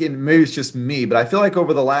like, and maybe it's just me, but I feel like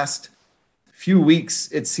over the last few weeks,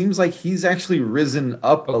 it seems like he's actually risen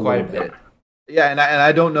up a little bit. Yeah, and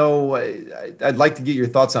I don't know. I'd like to get your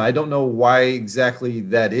thoughts on it. I don't know why exactly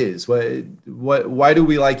that is. Why do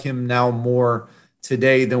we like him now more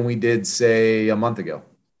today than we did, say, a month ago?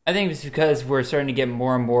 I think it's because we're starting to get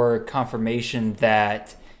more and more confirmation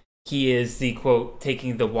that he is the, quote,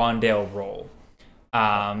 taking the Wandale role.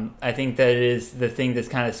 I think that is the thing that's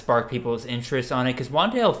kind of sparked people's interest on it, because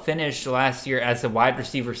Wandale finished last year as the wide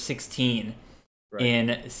receiver 16 in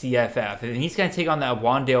CFF. And he's going to take on that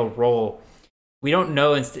Wandale role. We don't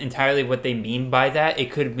know entirely what they mean by that.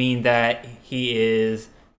 It could mean that he is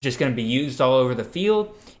just going to be used all over the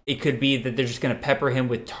field. It could be that they're just going to pepper him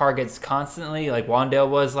with targets constantly, like Wan'Dale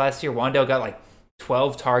was last year. Wan'Dale got like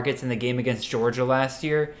 12 targets in the game against Georgia last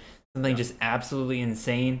year. Something just absolutely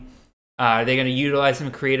insane. Are they going to utilize him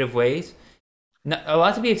in creative ways? A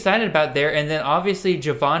lot to be excited about there. And then obviously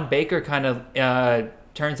Javon Baker kind of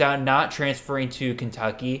turns out not transferring to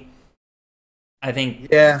Kentucky. I think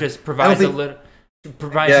just provides a little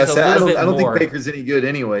bit I don't more. think Baker's any good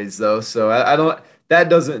anyways, though. So I don't. That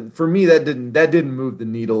doesn't, for me, that didn't move the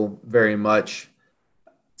needle very much.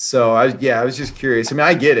 So I was just curious. I mean,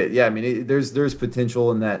 I get it. Yeah, I mean, there's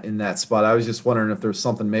potential in that spot. I was just wondering if there's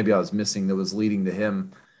something maybe I was missing that was leading to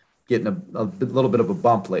him getting a little bit of a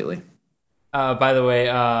bump lately. By the way,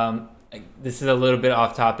 this is a little bit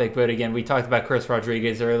off topic, but again, we talked about Chris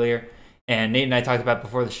Rodriguez earlier, and Nate and I talked about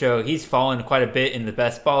before the show. He's fallen quite a bit in the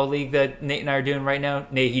best ball league that Nate and I are doing right now.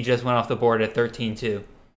 Nate, he just went off the board at 13-2.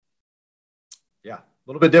 Yeah, a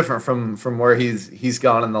little bit different from where he's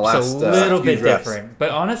gone in the last. It's a little bit drafts. Different, but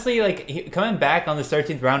honestly, like coming back on the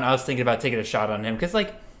 13th round, I was thinking about taking a shot on him because,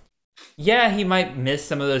 like, yeah, he might miss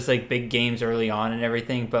some of those like big games early on and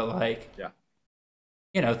everything, but like,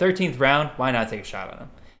 13th round, why not take a shot on him?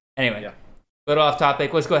 Anyway, a little off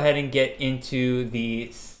topic. Let's go ahead and get into the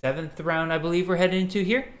 7th round. I believe we're heading into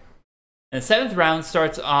here. And the 7th round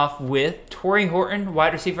starts off with Torrey Horton,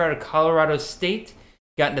 wide receiver out of Colorado State.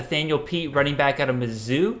 You got Nathaniel Pete, running back out of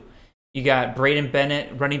Mizzou. You got Braden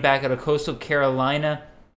Bennett, running back out of Coastal Carolina.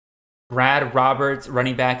 Brad Roberts,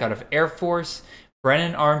 running back out of Air Force.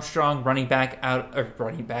 Brennan Armstrong, quarterback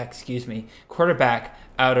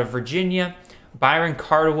out of Virginia. Byron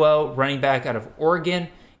Cardwell, running back out of Oregon.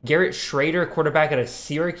 Garrett Schrader, quarterback out of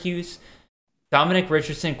Syracuse. Dominic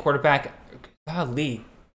Richardson, quarterback. Golly.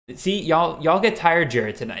 See, y'all get tired,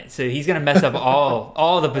 Jared, tonight. So he's going to mess up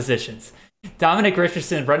all the positions. Dominic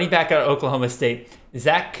Richardson, running back out of Oklahoma State.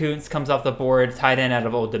 Zach Kuntz comes off the board, tight end out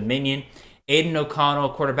of Old Dominion. Aiden O'Connell,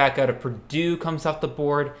 quarterback out of Purdue, comes off the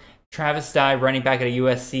board. Travis Dye, running back out of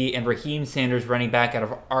USC. And Raheem Sanders, running back out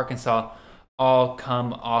of Arkansas, all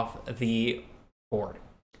come off the board.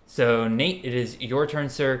 So, Nate, it is your turn,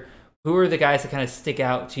 sir. Who are the guys that kind of stick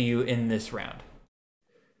out to you in this round?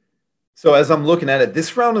 So, as I'm looking at it,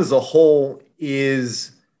 this round as a whole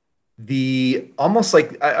is the almost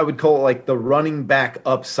like I would call it like the running back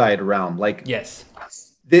upside round. Like, yes.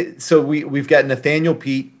 So we've got Nathaniel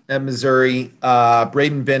Pete at Missouri,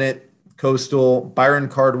 Braden Bennett, Coastal, Byron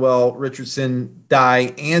Cardwell, Richardson,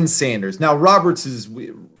 Dye, and Sanders. Now,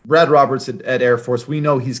 Brad Roberts at Air Force. We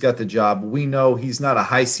know he's got the job. We know he's not a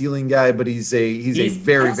high ceiling guy, but he's a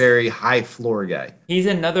very, very high floor guy. He's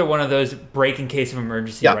another one of those break in case of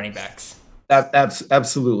emergency running backs.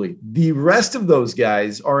 Absolutely. The rest of those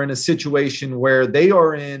guys are in a situation where they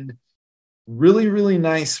are in really, really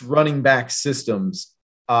nice running back systems.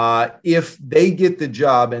 If they get the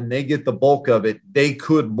job and they get the bulk of it, they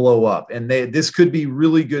could blow up. And this could be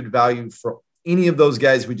really good value for any of those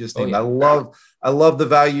guys we just named. I love the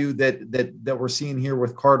value that we're seeing here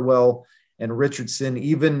with Cardwell and Richardson,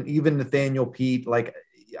 even Nathaniel Pete. Like,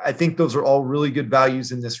 I think those are all really good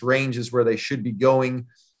values in this range is where they should be going.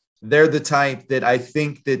 They're the type that I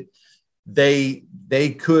think that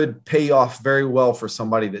they could pay off very well for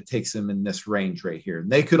somebody that takes them in this range right here.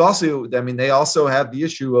 And they could also, they also have the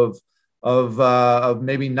issue of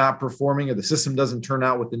maybe not performing, or the system doesn't turn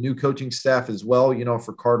out with the new coaching staff as well,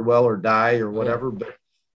 for Cardwell or Dye or whatever.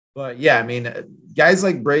 But yeah, guys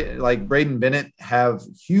like Braden Bennett have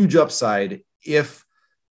huge upside if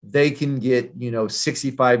they can get,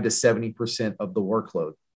 65 to 70% of the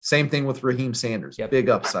workload. Same thing with Raheem Sanders. Yep. Big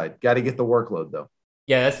upside. Got to get the workload though.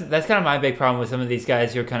 Yeah, that's kind of my big problem with some of these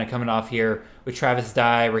guys who are kind of coming off here with Travis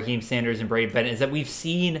Dye, Raheem Sanders, and Braden Bennett is that we've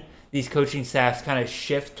seen these coaching staffs kind of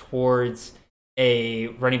shift towards a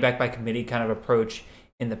running back by committee kind of approach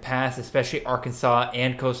in the past, especially Arkansas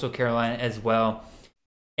and Coastal Carolina as well.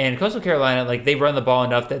 And Coastal Carolina, like, they run the ball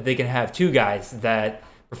enough that they can have two guys that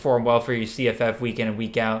perform well for your CFF week in and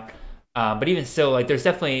week out. But even still, like, there's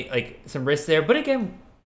definitely like some risk there. But again,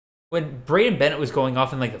 when Braden Bennett was going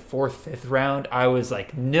off in like the 4th, 5th round, I was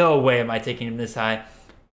like, no way am I taking him this high.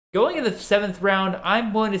 Going in the 7th round,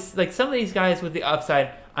 I'm willing to, like, some of these guys with the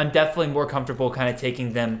upside, I'm definitely more comfortable kind of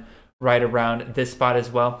taking them right around this spot as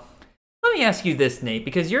well. Let me ask you this, Nate,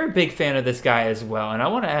 because you're a big fan of this guy as well. And I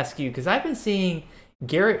want to ask you, because I've been seeing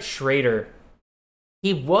Garrett Schrader,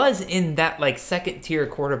 he was in that like second tier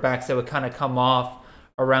quarterbacks that would kind of come off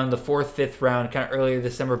around the 4th, 5th round, kind of earlier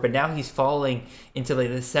this summer, but now he's falling into like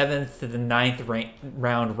the 7th to the 9th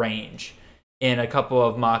round range in a couple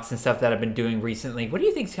of mocks and stuff that I've been doing recently. What do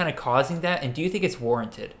you think is kind of causing that, and do you think it's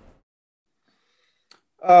warranted?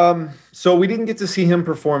 So we didn't get to see him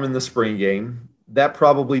perform in the spring game. That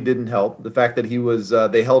probably didn't help. The fact that he was,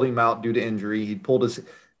 they held him out due to injury. He pulled his.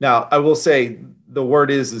 Now I will say the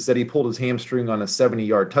word is that he pulled his hamstring on a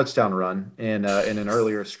 70-yard touchdown run in an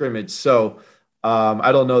earlier scrimmage. So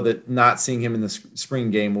I don't know that not seeing him in the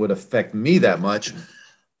spring game would affect me that much.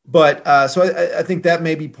 But so I think that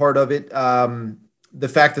may be part of it. The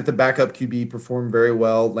fact that the backup QB performed very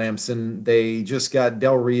well, Lamson. They just got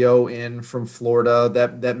Del Rio in from Florida.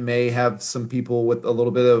 That may have some people with a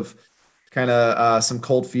little bit of kind of some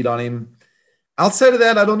cold feet on him. Outside of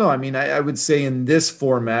that, I don't know. I mean, I would say in this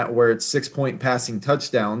format where it's 6-point passing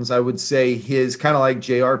touchdowns, I would say his kind of like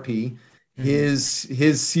JRP,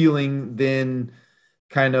 his ceiling then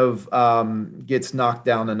kind of gets knocked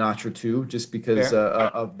down a notch or two just because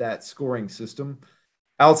of that scoring system.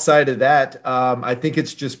 Outside of that, I think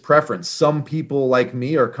it's just preference. Some people like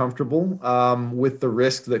me are comfortable with the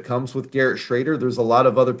risk that comes with Garrett Schrader. There's a lot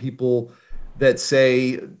of other people that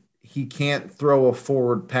say he can't throw a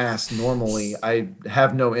forward pass normally. I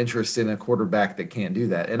have no interest in a quarterback that can't do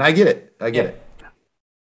that. And I get it. I get it.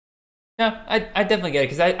 Yeah, I definitely get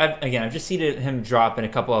it because I've just seen him drop in a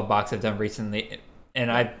couple of box I've done recently.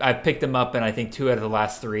 And I've picked him up in I think 2 out of the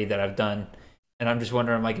last 3 that I've done. And I'm just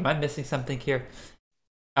wondering, am I missing something here?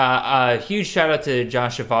 Huge shout out to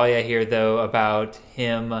Josh Chevalier here, though, about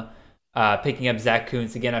him picking up Zach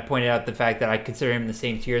Kuntz. Again, I pointed out the fact that I consider him in the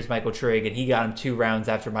same tier as Michael Trigg, and he got him 2 rounds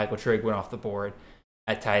after Michael Trigg went off the board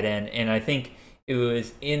at tight end. And I think it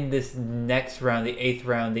was in this next round, the 8th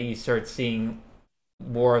round, that you start seeing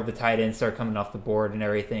more of the tight ends start coming off the board and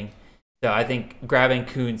everything. So I think grabbing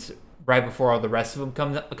Kuntz right before all the rest of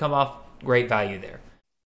them come off, great value there.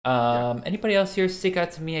 Anybody else here stick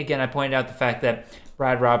out to me? Again, I pointed out the fact that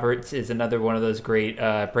Brad Roberts is another one of those great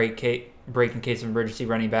break in case of emergency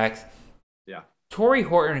running backs. Yeah. Torrey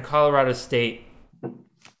Horton, Colorado State.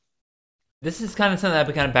 This is kind of something I've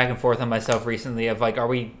been kind of back and forth on myself recently of are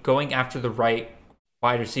we going after the right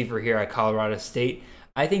wide receiver here at Colorado State?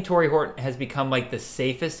 I think Torrey Horton has become the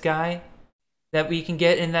safest guy that we can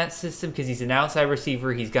get in that system because he's an outside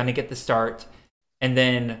receiver. He's going to get the start. And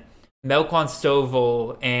then Melquan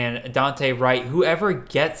Stovall and Dante Wright, whoever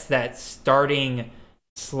gets that starting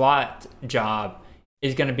slot job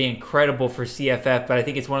is going to be incredible for CFF, but I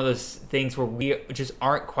think it's one of those things where we just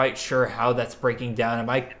aren't quite sure how that's breaking down. Am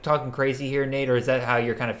I talking crazy here, Nate, or is that how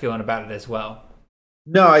you're kind of feeling about it as well?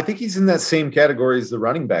 No, I think he's in that same category as the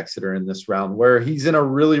running backs that are in this round, where he's in a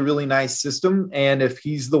really, really nice system. And if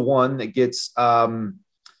he's the one that gets,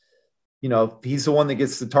 if he's the one that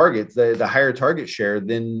gets the target, the higher target share,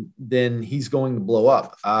 then he's going to blow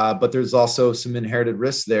up. But there's also some inherited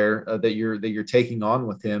risks there that you're taking on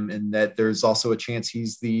with him, and that there's also a chance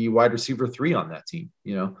he's the wide receiver 3 on that team.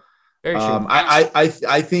 Very true.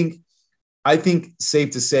 I think safe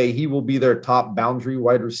to say he will be their top boundary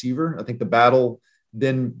wide receiver. I think the battle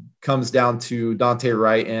then comes down to Dante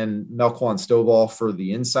Wright and Melquan Stovall for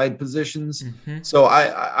the inside positions. Mm-hmm. So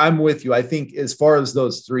I'm with you. I think as far as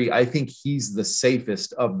those 3, I think he's the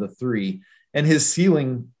safest of the 3, and his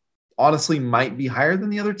ceiling honestly might be higher than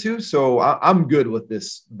the other 2. So I'm good with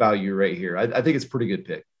this value right here. I think it's a pretty good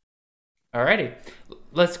pick. All righty.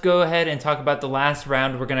 Let's go ahead and talk about the last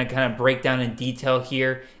round. We're going to kind of break down in detail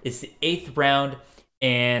here. It's the 8th round,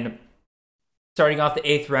 and starting off the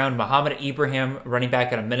 8th round, Muhammad Ibrahim, running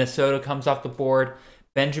back out of Minnesota, comes off the board.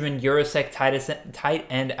 Benjamin Urasek, tight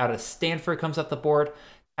end out of Stanford, comes off the board.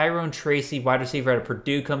 Tyrone Tracy, wide receiver out of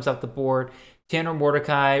Purdue, comes off the board. Tanner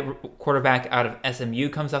Mordecai, quarterback out of SMU,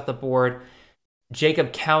 comes off the board.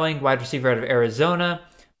 Jacob Cowling, wide receiver out of Arizona.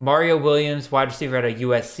 Mario Williams, wide receiver out of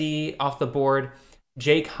USC, off the board.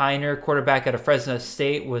 Jake Heiner, quarterback out of Fresno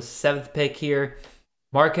State, was 7th pick here.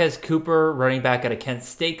 Marquez Cooper, running back out of Kent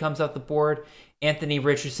State, comes off the board. Anthony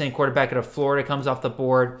Richardson, quarterback out of Florida, comes off the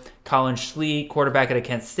board. Colin Schlee, quarterback out of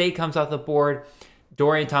Kent State, comes off the board.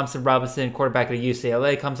 Dorian Thompson-Robinson, quarterback out of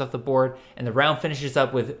UCLA, comes off the board. And the round finishes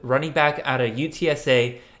up with running back out of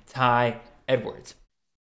UTSA, Ty Edwards.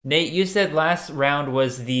 Nate, you said last round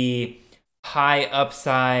was the high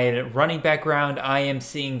upside running back round. I am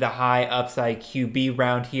seeing the high upside QB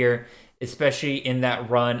round here, especially in that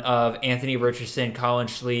run of Anthony Richardson, Colin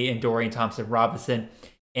Schlee, and Dorian Thompson-Robinson,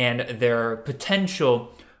 and their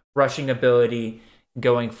potential rushing ability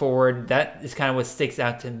going forward. That is kind of what sticks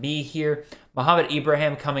out to me here. Muhammad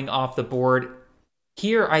Ibrahim coming off the board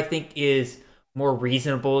here, I think, is more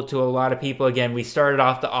reasonable to a lot of people. Again, we started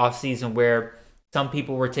off the offseason where some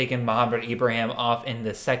people were taking Muhammad Ibrahim off in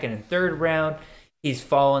the 2nd and 3rd round. He's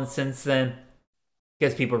fallen since then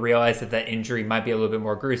because people realized that injury might be a little bit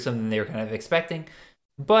more gruesome than they were kind of expecting.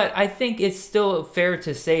 But I think it's still fair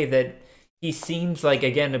to say that he seems like,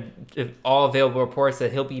 again, all available reports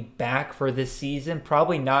that he'll be back for this season.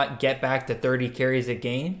 Probably not get back to 30 carries a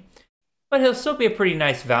game, but he'll still be a pretty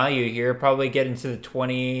nice value here. Probably get into the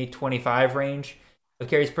 20, 25 range of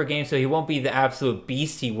carries per game. So he won't be the absolute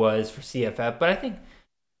beast he was for CFF. But I think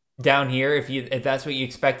down here, if that's what you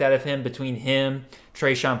expect out of him, between him,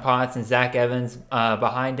 Trayshawn Potts, and Zach Evans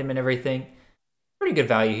behind him and everything, pretty good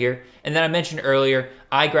value here. And then I mentioned earlier,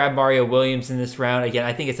 I grabbed Mario Williams in this round. Again,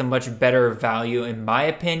 I think it's a much better value, in my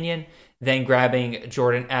opinion, than grabbing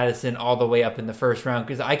Jordan Addison all the way up in the first round,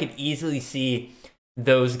 because I could easily see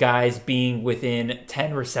those guys being within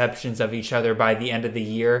 10 receptions of each other by the end of the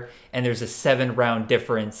year, and there's a 7-round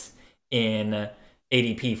difference in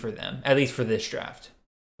ADP for them, at least for this draft.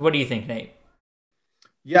 What do you think, Nate?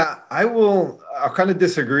 Yeah, I'll kind of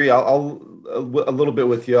disagree. I'll a little bit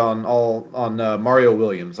with you on Mario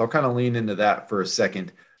Williams. I'll kind of lean into that for a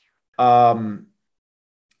second.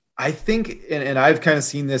 I think, and I've kind of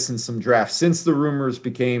seen this in some drafts since the rumors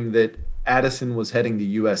became that Addison was heading to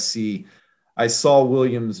USC. I saw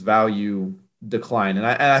Williams' value decline, and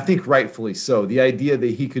I think rightfully so. The idea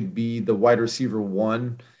that he could be the wide receiver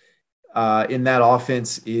 1 in that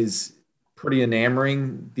offense is pretty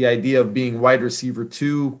enamoring. The idea of being wide receiver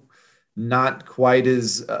 2, not quite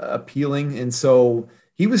as appealing. And so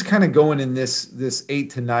he was kind of going in this 8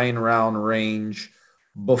 to 9 round range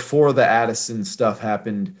before the Addison stuff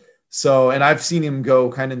happened. So, and I've seen him go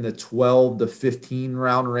kind of in the 12 to 15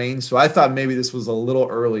 round range. So I thought maybe this was a little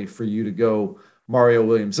early for you to go Mario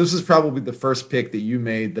Williams. This is probably the first pick that you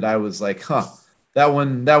made that I was like, that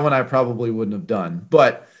one I probably wouldn't have done.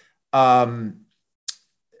 But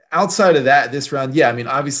outside of that, this round, yeah, I mean,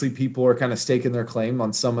 obviously people are kind of staking their claim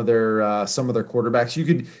on some of their quarterbacks.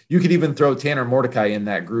 You could even throw Tanner Mordecai in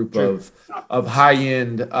that group of high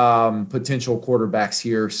end potential quarterbacks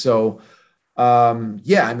here. So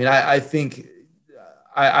yeah, I mean, I think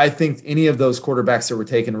any of those quarterbacks that were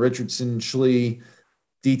taken, Richardson, Schlee,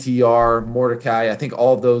 DTR, Mordecai, I think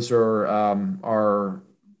all of those are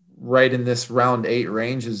right in this round 8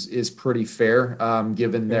 range is pretty fair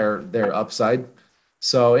given their upside.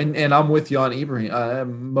 So, and I'm with you on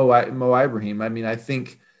Ibrahim, Mo Ibrahim. I mean, I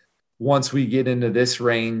think once we get into this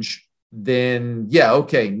range, then yeah,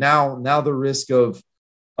 okay. Now the risk of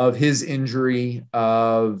his injury,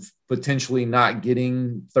 of potentially not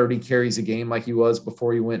getting 30 carries a game like he was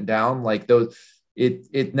before he went down, like those,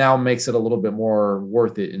 it now makes it a little bit more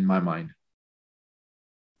worth it in my mind.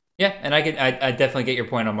 Yeah, and I definitely get your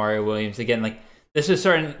point on Mario Williams. Again, like this was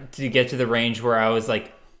starting to get to the range where I was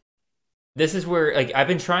like, this is where, like, I've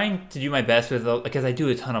been trying to do my best with, because I do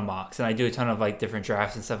a ton of mocks and I do a ton of like different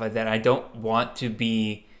drafts and stuff like that. I don't want to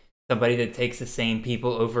be somebody that takes the same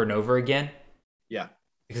people over and over again. Yeah.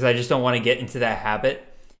 Because I just don't want to get into that habit.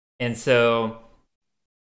 And so,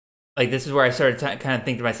 like, this is where I started kind of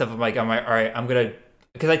thinking to myself, I'm like, all right, I'm going to,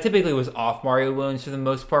 because I typically was off Mario Williams for the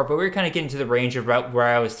most part, but we were kind of getting to the range of where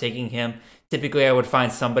I was taking him. Typically, I would find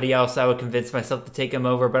somebody else. I would convince myself to take him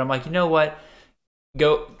over, but I'm like, you know what?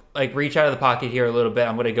 Go, like, reach out of the pocket here a little bit.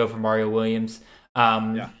 I'm going to go for Mario Williams.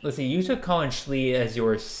 Let's see. You took Colin Schlee as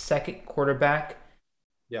your second quarterback.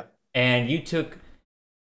 Yeah. And you took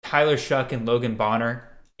Tyler Shuck and Logan Bonner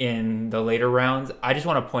in the later rounds. I just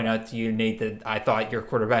want to point out to you, Nate, that I thought your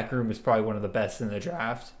quarterback room was probably one of the best in the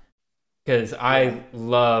draft. Because I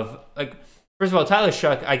love, like, first of all, Tyler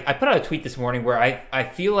Shuck, I put out a tweet this morning where I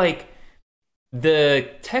feel like the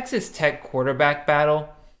Texas Tech quarterback battle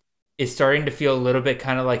is starting to feel a little bit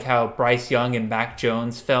kind of like how Bryce Young and Mac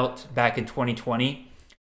Jones felt back in 2020,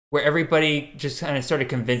 where everybody just kind of started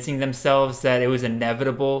convincing themselves that it was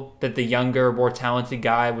inevitable that the younger, more talented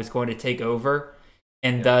guy was going to take over,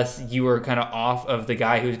 and thus you were kind of off of the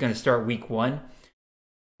guy who was going to start week 1.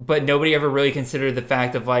 But nobody ever really considered the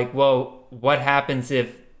fact of like, well, what happens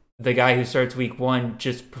if the guy who starts week 1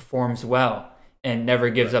 just performs well and never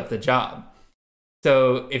gives up the job?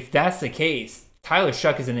 So if that's the case, Tyler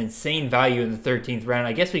Shuck is an insane value in the 13th round.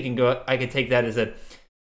 I guess I could take that as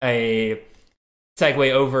a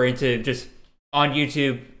segue over into just on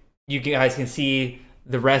YouTube. You guys can see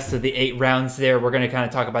the rest of the 8 rounds there. We're going to kind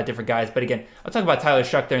of talk about different guys. But again, I'll talk about Tyler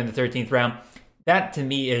Shuck there in the 13th round. That to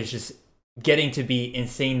me is just getting to be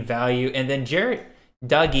insane value. And then Jarrett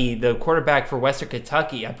Dougie, the quarterback for Western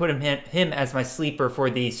Kentucky, I put him as my sleeper for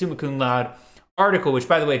the Summa Cum Laude article, which,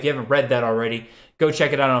 by the way, if you haven't read that already, go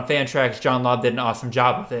check it out on Fantrax. John Laub did an awesome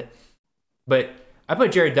job with it. But I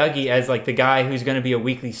put Jarrett Dougie as like the guy who's going to be a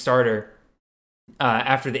weekly starter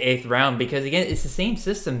after the 8th round, because, again, it's the same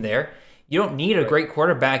system there. You don't need a great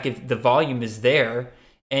quarterback if the volume is there.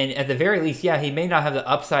 And at the very least, yeah, he may not have the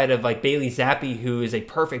upside of like Bailey Zappi, who is a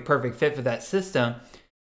perfect fit for that system.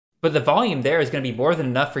 but the volume there is going to be more than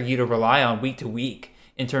enough for you to rely on week to week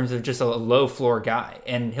in terms of just a low floor guy.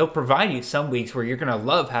 And he'll provide you some weeks where you're going to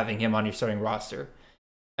love having him on your starting roster.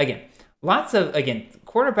 Again,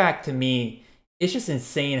 quarterback to me, it's just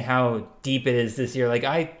insane how deep it is this year. Like,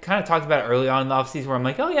 I kind of talked about it early on in the offseason where I'm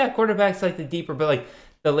like, oh yeah, quarterback's like the deeper, but like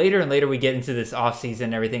the later and later we get into this offseason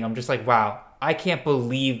and everything, I'm just like, wow, I can't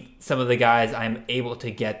believe some of the guys I'm able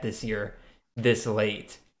to get this year this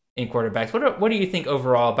late in quarterbacks. What do you think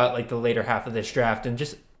overall about like the later half of this draft and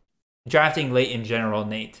just drafting late in general,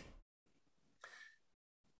 Nate?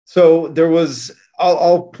 So there was,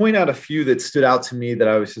 I'll point out a few that stood out to me that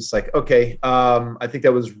I was just like, okay, I think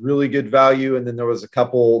that was really good value. And then there was a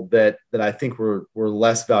couple that I think were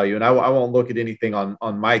less value. And I won't look at anything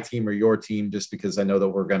on my team or your team just because I know that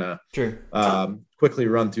we're going to quickly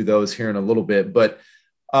run through those here in a little bit. But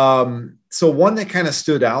so one that kind of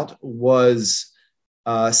stood out was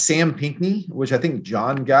Sam Pinckney, which I think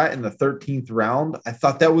John got in the 13th round. I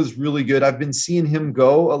thought that was really good. I've been seeing him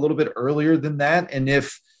go a little bit earlier than that. And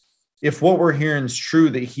if what we're hearing is true,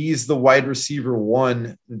 that he's the wide receiver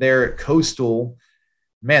one there at Coastal,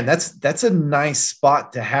 man, that's a nice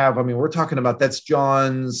spot to have. I mean, we're talking about that's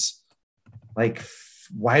John's like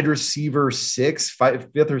wide receiver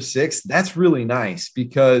fifth or sixth. That's really nice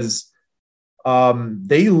because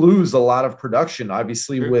they lose a lot of production,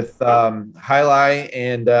 obviously, with Highlight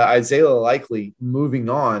and Isaiah Likely moving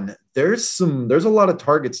on. There's a lot of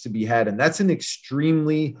targets to be had, and that's an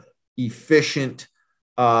extremely efficient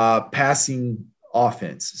passing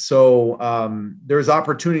offense. So there's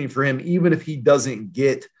opportunity for him, even if he doesn't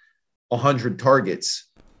get 100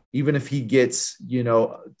 targets, even if he gets,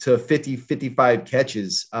 to 50, 55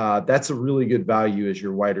 catches, that's a really good value as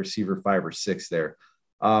your wide receiver 5 or 6 there.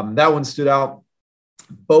 That one stood out.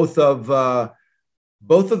 Both of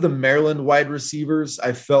the Maryland wide receivers,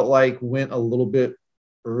 I felt like went a little bit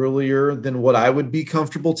earlier than what I would be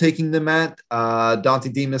comfortable taking them at. Dante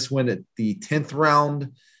Demas went at the 10th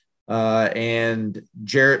round, and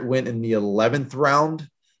Jarrett went in the 11th round.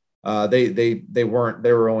 They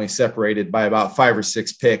were only separated by about 5 or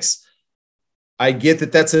 6 picks. I get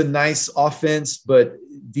that that's a nice offense, but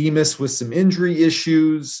Demas with some injury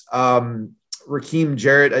issues. Raheem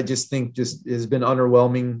Jarrett, I just think has been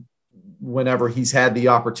underwhelming whenever he's had the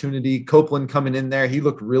opportunity. Copeland coming in there, he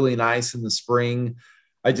looked really nice in the spring.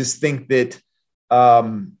 I just think that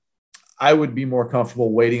I would be more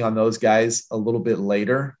comfortable waiting on those guys a little bit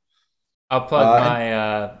later. I'll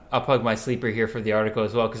plug my sleeper here for the article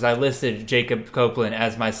as well, because I listed Jacob Copeland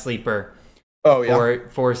as my sleeper. Oh yeah,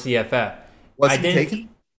 for CFF. Was he taken?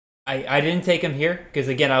 I didn't take him here because,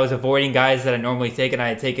 again, I was avoiding guys that I normally take, and I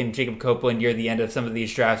had taken Jacob Copeland near the end of some of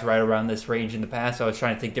these drafts right around this range in the past, so I was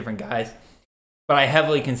trying to take different guys. But I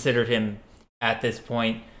heavily considered him at this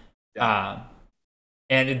point. Yeah.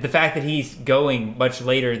 And the fact that he's going much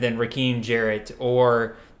later than Raheem Jarrett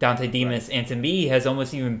or Dante Demas, and to me, has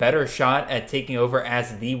almost even better shot at taking over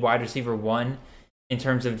as the wide receiver one in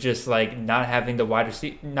terms of just like not having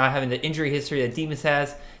the injury history that Demas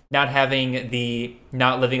has, not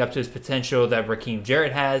living up to his potential that Raheem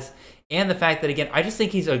Jarrett has, and the fact that, again, I just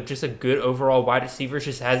think he's just a good overall wide receiver,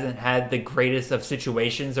 just hasn't had the greatest of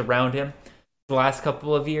situations around him the last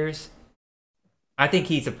couple of years. I think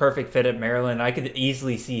he's a perfect fit at Maryland. I could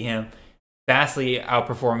easily see him vastly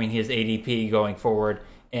outperforming his ADP going forward.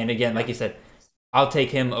 And again, like you said, I'll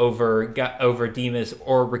take him over Demas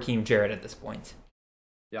or Raheem Jarrett at this point.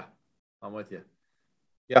 Yeah, I'm with you.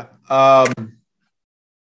 Yeah.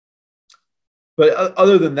 But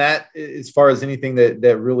other than that, as far as anything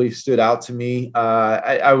that really stood out to me,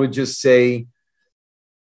 I would just say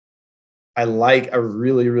I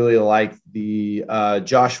really, really like the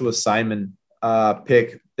Joshua Simon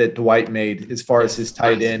pick that Dwight made as far as his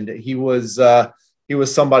tight end. He was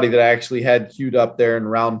somebody that I actually had queued up there in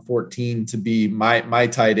round 14 to be my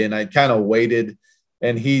tight end. I kind of waited,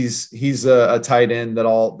 and he's a tight end that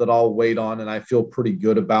I'll wait on, and I feel pretty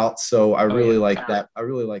good about. So I really like that. I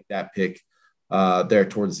really like that pick there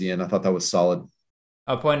towards the end. I thought that was solid.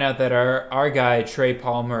 I'll point out that our guy Trey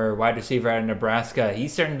Palmer, wide receiver out of Nebraska,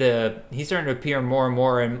 he's starting to appear more and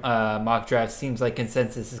more in mock drafts. Seems like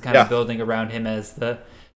consensus is kind of building around him as the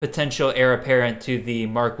potential heir apparent to the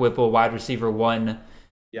Mark Whipple wide receiver one.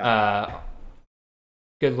 Yeah.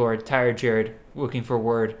 Good Lord, tired Jared, looking for a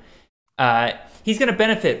word. He's going to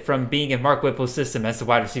benefit from being in Mark Whipple's system as the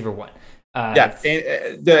wide receiver one. And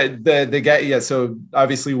the guy. Yeah. So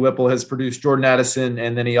obviously Whipple has produced Jordan Addison,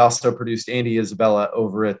 and then he also produced Andy Isabella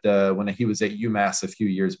over at when he was at UMass a few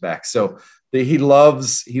years back. So he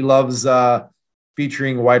loves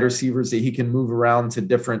featuring wide receivers that he can move around to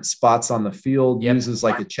different spots on the field. Uses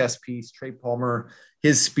like a chess piece. Trey Palmer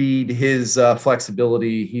his speed, his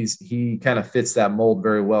flexibility. He kind of fits that mold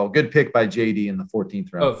very well. Good pick by JD in the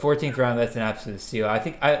 14th round. Oh, 14th round, that's an absolute steal. I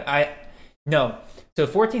think no. So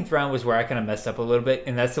 14th round was where I kind of messed up a little bit,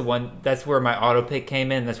 and that's where my auto pick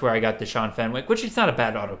came in. That's where I got Deshaun Fenwick, which is not a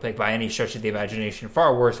bad auto pick by any stretch of the imagination.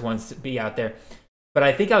 Far worse ones to be out there. But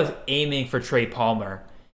I think I was aiming for Trey Palmer,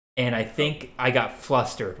 and I think I got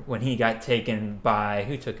flustered when he got taken by,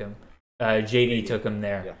 who took him? JD took him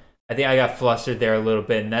there. Yeah. I think I got flustered there a little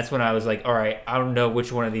bit, and that's when I was like, all right, I don't know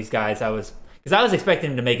which one of these guys because I was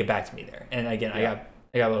expecting him to make it back to me there. And again, I got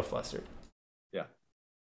a little flustered. Yeah.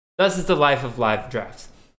 Thus is the life of live drafts.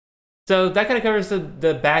 So that kind of covers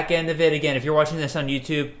the back end of it. Again, if you're watching this on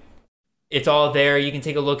YouTube, it's all there. You can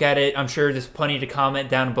take a look at it. I'm sure there's plenty to comment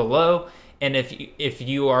down below. And if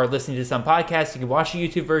you are listening to this on podcast, you can watch the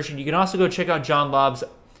YouTube version. You can also go check out John Lobb's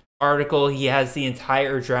article. He has the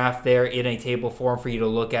entire draft there in a table form for you to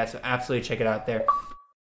look at. So absolutely check it out there.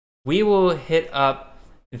 We will hit up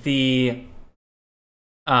the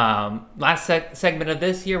last segment of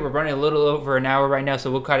this here. We're running a little over an hour right now,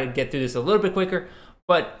 so we'll kind of get through this a little bit quicker.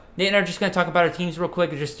 But Nate and I are just going to talk about our teams real quick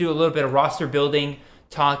and just do a little bit of roster building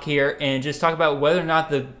talk here and just talk about whether or not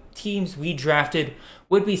the teams we drafted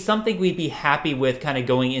would be something we'd be happy with kind of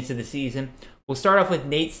going into the season. We'll start off with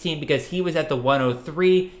Nate's team because he was at the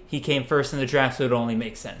 103. He came first in the draft, so it only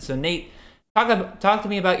makes sense. So Nate, talk to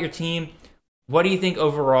me about your team. What do you think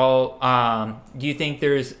overall? Do you think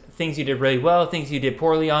there's things you did really well, things you did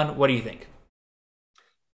poorly on? What do you think?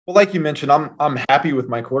 Well, like you mentioned, I'm happy with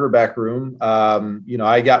my quarterback room.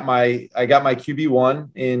 I got my QB1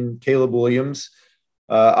 in Caleb Williams.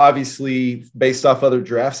 Obviously, based off other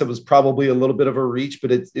drafts, it was probably a little bit of a reach,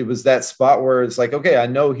 but it was that spot where it's like, okay, I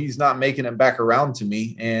know he's not making it back around to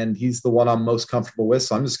me, and he's the one I'm most comfortable with,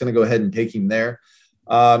 so I'm just going to go ahead and take him there.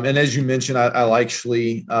 And as you mentioned, I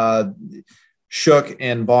actually Shook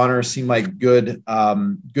and Bonner seem like good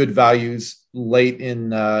values late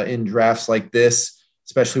in drafts like this,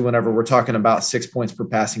 especially whenever we're talking about 6 points per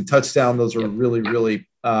passing touchdown. Those are really, really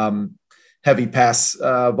heavy pass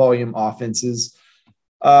volume offenses.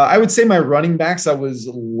 I would say my running backs, I was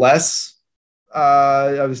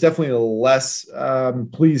definitely less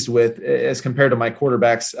pleased with as compared to my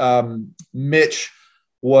quarterbacks. Mitch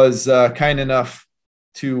was kind enough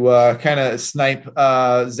to kind of snipe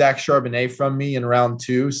Zach Charbonnet from me in round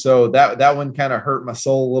 2. So that one kind of hurt my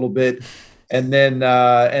soul a little bit. And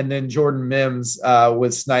then Jordan Mims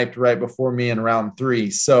was sniped right before me in round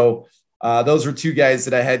 3. So those were 2 guys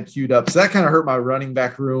that I had queued up. So that kind of hurt my running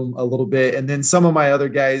back room a little bit. And then some of my other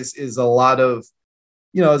guys is a lot of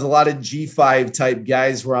G5 type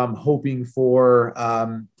guys where I'm hoping for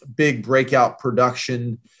big breakout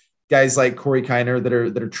production, guys like Corey Kiner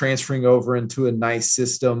that are transferring over into a nice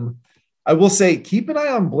system. I will say, keep an eye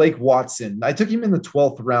on Blake Watson. I took him in the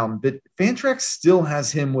 12th round, but Fantrax still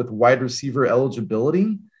has him with wide receiver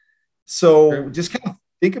eligibility. So just kind of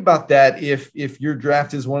think about that if your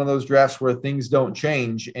draft is one of those drafts where things don't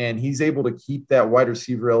change and he's able to keep that wide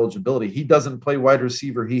receiver eligibility. He doesn't play wide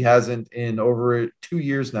receiver. He hasn't in over 2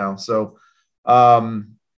 years now. So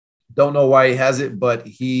don't know why he has it, but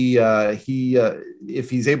he if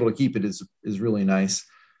he's able to keep it is really nice.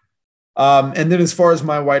 And then as far as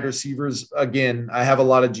my wide receivers, again, I have a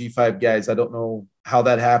lot of G5 guys. I don't know how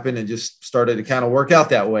that happened. It just started to kind of work out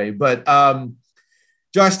that way. But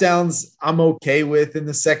Josh Downs, I'm okay with in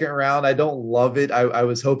the 2nd round. I don't love it. I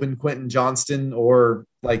was hoping Quentin Johnston or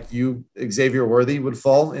like you, Xavier Worthy would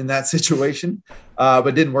fall in that situation,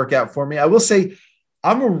 but didn't work out for me. I will say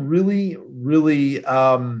I'm really, really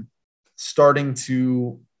starting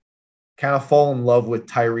to kind of fall in love with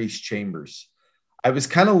Tyrese Chambers. I was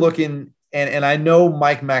kind of looking, and I know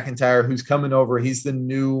Mike McIntyre, who's coming over, he's the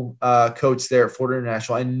new coach there at Florida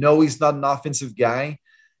International. I know he's not an offensive guy,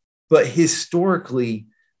 but historically,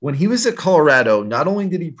 when he was at Colorado, not only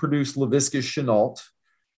did he produce Laviska Shenault,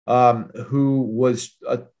 who was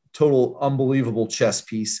a total unbelievable chess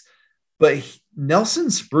piece, but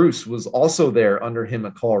Nelson Spruce was also there under him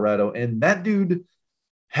at Colorado, and that dude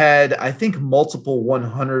had, I think, multiple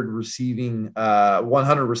 100 reception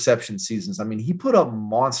seasons. I mean, he put up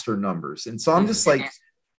monster numbers. And so I'm just like,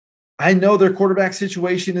 I know their quarterback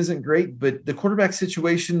situation isn't great, but the quarterback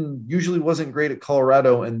situation usually wasn't great at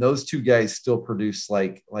Colorado. And those 2 guys still produce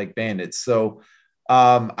like bandits. So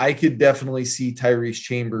I could definitely see Tyrese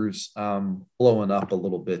Chambers blowing up a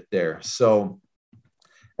little bit there. So,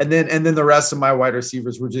 and then the rest of my wide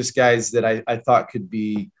receivers were just guys that I thought could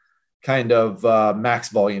be kind of max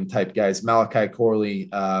volume type guys, Malachi Corley,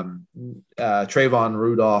 Trayvon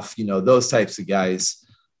Rudolph, those types of guys.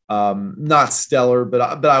 Not stellar,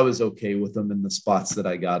 but I was okay with them in the spots that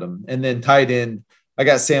I got them. And then tight end, I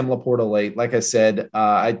got Sam Laporta late. Like I said,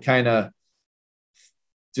 I'd kind of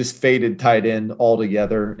just faded tight end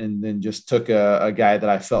altogether, and then just took a guy that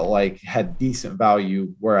I felt like had decent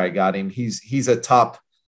value where I got him. He's a top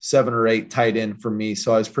 7 or 8 tight end for me,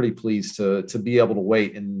 so I was pretty pleased to be able to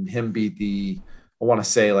wait and him be I want to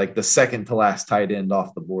say like the second to last tight end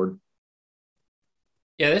off the board.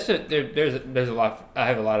 Yeah, there's a lot. I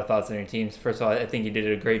have a lot of thoughts on your teams. First of all, I think you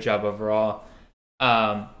did a great job overall.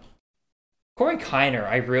 Corey Kiner,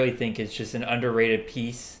 I really think, is just an underrated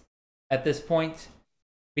piece at this point,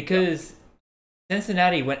 because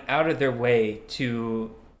Cincinnati went out of their way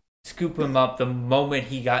to scoop him up the moment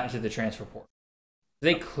he got into the transfer portal.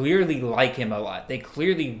 They clearly like him a lot. They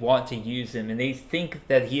clearly want to use him, and they think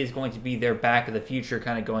that he is going to be their back of the future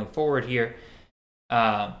kind of going forward here.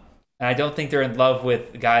 And I don't think they're in love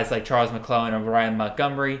with guys like Charles McClellan or Ryan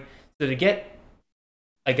Montgomery. So to get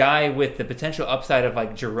a guy with the potential upside of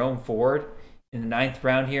like Jerome Ford in the 9th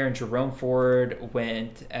round here, and Jerome Ford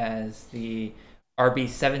went as the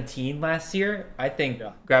RB17 last year, I think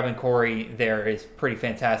grabbing Corey there is pretty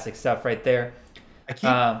fantastic stuff right there. I keep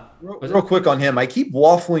real quick on him. I keep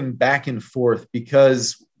waffling back and forth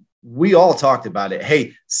because we all talked about it.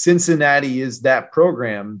 Hey, Cincinnati is that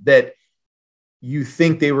program that you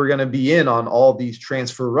think they were going to be in on all these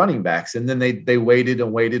transfer running backs. And then they waited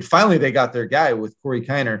and waited. Finally, they got their guy with Corey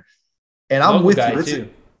Kiner. And I'm with you. Too.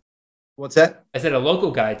 What's that? I said a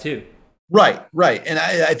local guy too. Right. And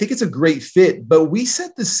I think it's a great fit. But we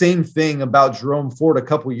said the same thing about Jerome Ford a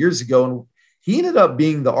couple years ago, and he ended up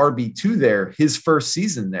being the RB2 there his first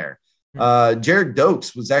season there. Jared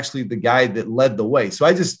Dokes was actually the guy that led the way.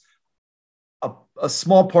 So a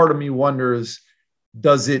small part of me wonders,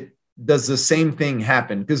 does the same thing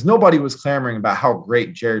happen? Because nobody was clamoring about how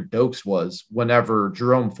great Jared Dokes was whenever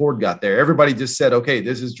Jerome Ford got there. Everybody just said, okay,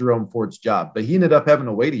 this is Jerome Ford's job. But he ended up having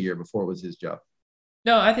to wait a year before it was his job.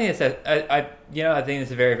 No, I think I think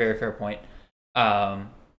it's a very, very fair point.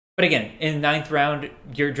 But again, in the 9th round,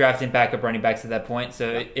 you're drafting backup running backs at that point.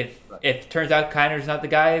 So if it turns out Kiner's not the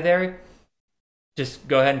guy there, just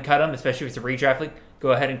go ahead and cut him, especially if it's a redraft league.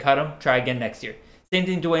 Go ahead and cut him. Try again next year. Same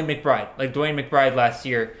thing, Dwayne McBride. Like Dwayne McBride last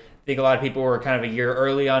year, I think a lot of people were kind of a year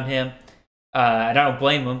early on him. And I don't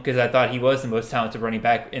blame him, because I thought he was the most talented running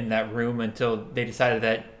back in that room until they decided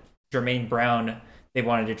that Jermaine Brown, they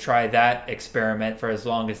wanted to try that experiment for as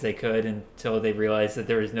long as they could until they realized that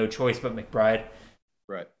there was no choice but McBride.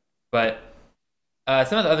 Right. But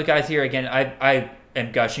some of the other guys here, again, I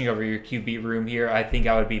am gushing over your QB room here. I think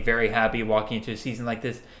I would be very happy walking into a season like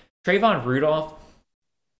this. Trayvon Rudolph.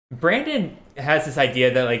 Brandon has this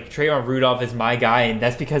idea that like Trayvon Rudolph is my guy, and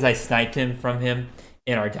that's because I sniped him from him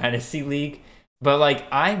in our Dynasty League. But like,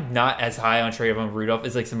 I'm not as high on Trayvon Rudolph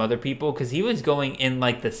as like some other people, because he was going in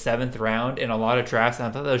like the 7th round in a lot of drafts, and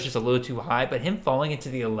I thought that was just a little too high. But him falling into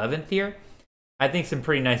the 11th here, I think some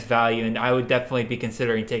pretty nice value, and I would definitely be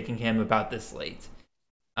considering taking him about this late.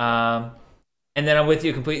 And then I'm with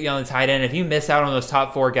you completely on the tight end. If you miss out on those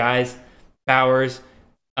top 4 guys, Bowers,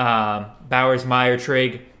 Meyer,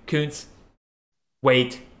 Trigg, Kuntz,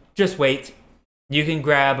 just wait. You can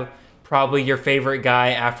grab probably your favorite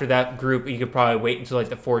guy after that group. You could probably wait until like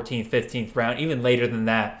the 14th, 15th round, even later than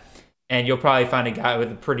that. And you'll probably find a guy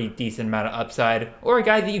with a pretty decent amount of upside, or a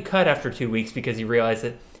guy that you cut after 2 weeks because you realize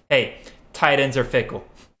that, hey, tight ends are fickle.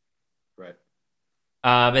 Right.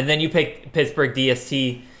 And then you pick Pittsburgh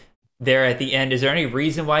DST there at the end. Is there any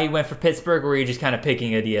reason why you went for Pittsburgh, or were you just kind of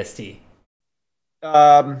picking a DST?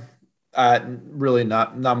 Really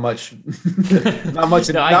not much, not much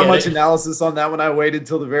analysis on that one. I waited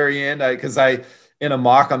till the very end because in a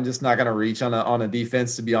mock, I'm just not going to reach on a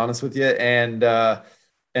defense, to be honest with you.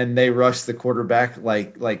 And they rush the quarterback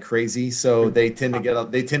like crazy. So they tend to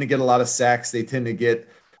get a lot of sacks. They tend to get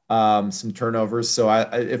some turnovers. So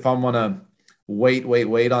if I'm going to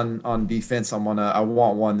wait on defense, I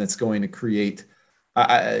want one that's going to create,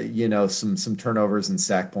 some turnovers and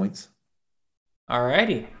sack points. All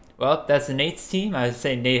righty. Well, that's Nate's team. I would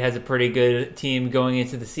say Nate has a pretty good team going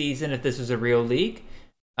into the season if this was a real league.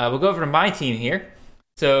 We'll go over to my team here.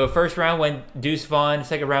 So 1st round went Deuce Vaughn,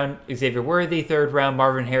 2nd round Xavier Worthy, 3rd round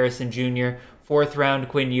Marvin Harrison Jr., 4th round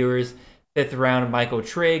Quinn Ewers, 5th round Michael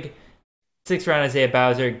Trigg, 6th round Isaiah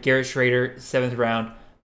Bowser, Garrett Schrader, 7th round.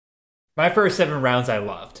 My first 7 rounds I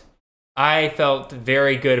loved. I felt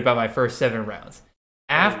very good about my first 7 rounds.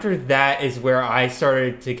 After that is where I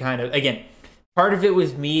started to kind of, again, part of it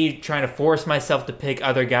was me trying to force myself to pick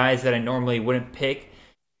other guys that I normally wouldn't pick.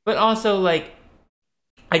 But also, like,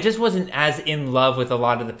 I just wasn't as in love with a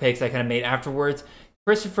lot of the picks I kind of made afterwards.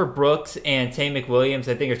 Christopher Brooks and Tay McWilliams,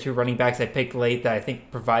 I think, are 2 running backs I picked late that I think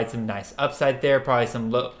provide some nice upside there. Probably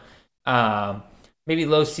some maybe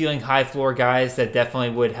low ceiling, high floor guys that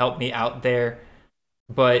definitely would help me out there.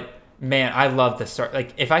 But man, I love to start.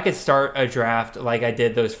 Like, if I could start a draft like I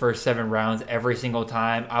did those first 7 rounds every single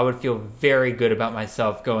time, I would feel very good about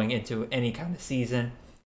myself going into any kind of season.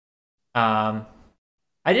 I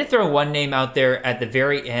did throw one name out there at the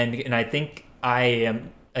very end, and I think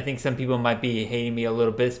some people might be hating me a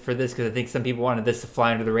little bit for this because I think some people wanted this to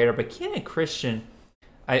fly under the radar. But Keenan Christian,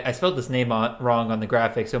 I spelled this name wrong on the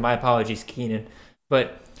graphic, so my apologies, Keenan.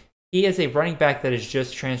 But he is a running back that has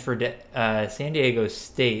just transferred to San Diego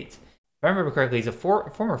State. If I remember correctly, he's a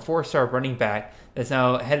former 4-star running back that's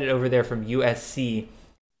now headed over there from USC.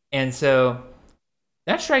 And so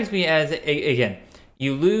that strikes me as, again,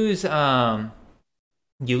 you lose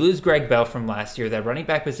Greg Bell from last year. That running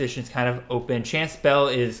back position is kind of open. Chance Bell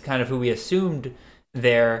is kind of who we assumed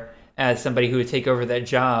there as somebody who would take over that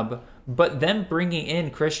job. But them bringing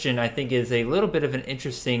in Christian, I think, is a little bit of an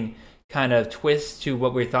interesting kind of twist to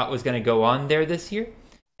what we thought was going to go on there this year.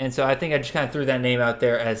 And so I think I just kind of threw that name out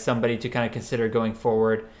there as somebody to kind of consider going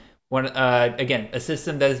forward. Again, a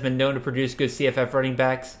system that has been known to produce good CFF running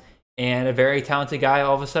backs and a very talented guy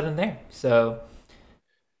all of a sudden there. So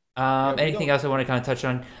anything else I want to kind of touch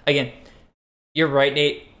on? Again, you're right,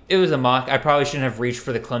 Nate. It was a mock. I probably shouldn't have reached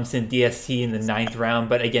for the Clemson DST in the 9th round.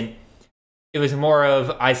 But again, it was more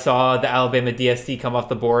of I saw the Alabama DST come off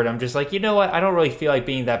the board. I'm just like, you know what? I don't really feel like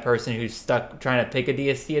being that person who's stuck trying to pick a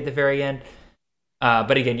DST at the very end.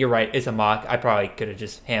 But again, you're right. It's a mock. I probably could have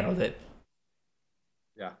just handled it.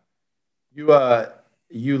 Yeah.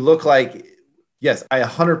 You look like, yes, I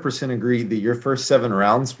 100% agree that your first 7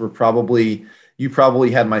 rounds were you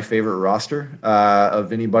probably had my favorite roster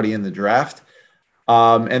of anybody in the draft.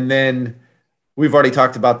 And then we've already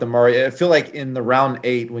talked about the Mario. I feel like in the round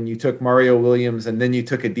 8, when you took Mario Williams and then you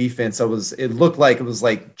took a defense, it looked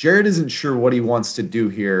like Jared isn't sure what he wants to do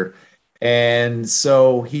here. And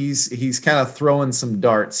so he's kind of throwing some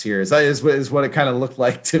darts here. Is what it kind of looked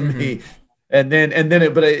like to me.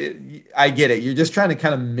 I get it. You're just trying to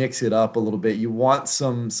kind of mix it up a little bit. You want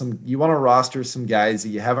you want to roster some guys that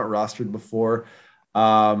you haven't rostered before.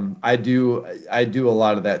 I do a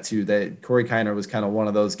lot of that too. That Corey Kiner was kind of one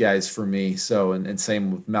of those guys for me. So, and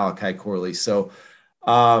same with Malachi Corley. So,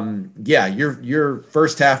 your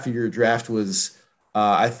first half of your draft was,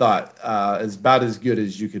 I thought, about as good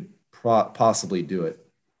as you could possibly do it.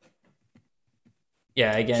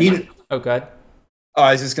 Yeah. Again. God. Oh,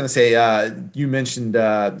 I was just going to say, you mentioned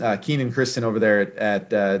Keenan Christian over there at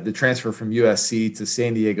the transfer from USC to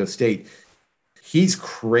San Diego State. He's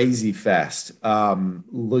crazy fast,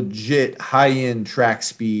 legit high-end track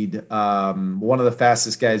speed, one of the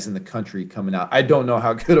fastest guys in the country coming out. I don't know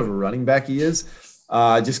how good of a running back he is,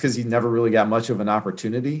 just because he never really got much of an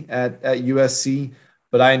opportunity at USC.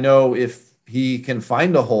 But I know if he can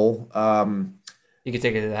find a hole, you can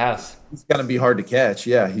take it to the house. It's going to be hard to catch.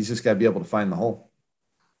 Yeah, he's just got to be able to find the hole.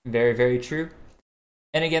 Very, very true.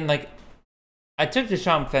 And again, I took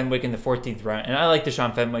Deshaun Fenwick in the 14th round, and I like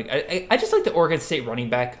Deshaun Fenwick. I just like the Oregon State running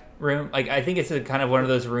back room. I think it's kind of one of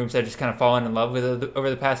those rooms I've just kind of fallen in love with over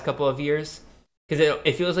the past couple of years, because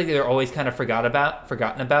it feels like they're always kind of forgotten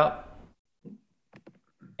about.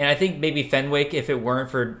 And I think maybe Fenwick, if it weren't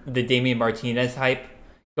for the Damian Martinez hype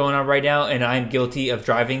going on right now, and I'm guilty of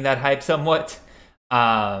driving that hype somewhat,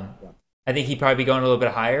 I think he'd probably be going a little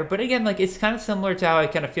bit higher. But again, it's kind of similar to how I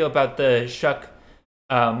kind of feel about the Shuck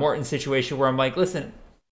Morton situation, where I'm like, listen,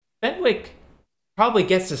 Fenwick probably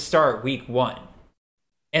gets to start week 1,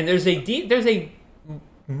 and there's a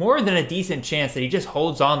more than a decent chance that he just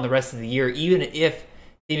holds on the rest of the year, even if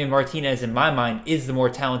Damian Martinez, in my mind, is the more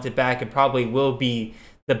talented back and probably will be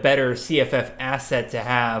the better CFF asset to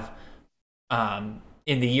have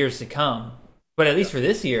in the years to come. But at least for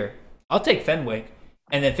this year, I'll take Fenwick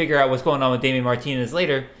and then figure out what's going on with Damian Martinez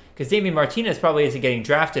later, because Damian Martinez probably isn't getting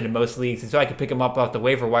drafted in most leagues, and so I could pick him up off the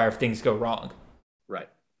waiver wire if things go wrong. Right.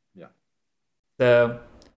 Yeah. So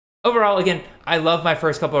overall, again, I love my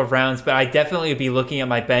first couple of rounds, but I definitely would be looking at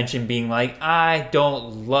my bench and being like, I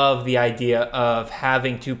don't love the idea of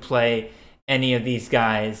having to play any of these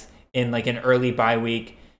guys in an early bye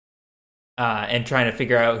week and trying to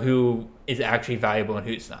figure out who is actually valuable and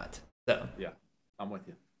who's not. So yeah, I'm with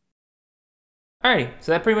you. Alrighty,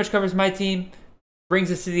 so that pretty much covers my team. Brings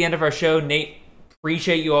us to the end of our show. Nate,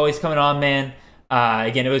 appreciate you always coming on, man.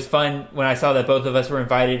 Again, it was fun when I saw that both of us were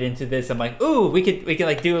invited into this. I'm like, ooh, we could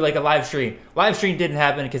do a live stream. Live stream didn't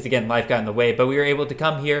happen because, again, life got in the way. But we were able to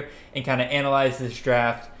come here and kind of analyze this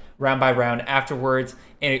draft round by round afterwards,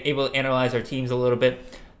 and able to analyze our teams a little bit.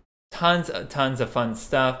 Tons of fun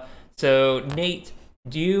stuff. So, Nate,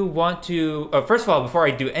 do you want to... first of all, before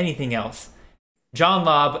I do anything else, John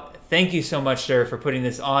Lobb, thank you so much, sir, for putting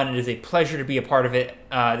this on. It is a pleasure to be a part of it.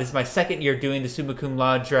 This is my second year doing the Summa Cum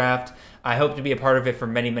Laude draft. I hope to be a part of it for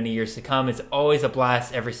many, many years to come. It's always a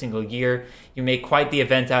blast every single year. You make quite the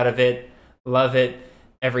event out of it. Love it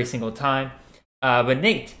every single time. But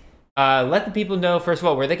Nate, let the people know, first of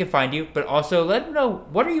all, where they can find you, but also let them know,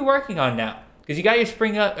 what are you working on now? Because you got your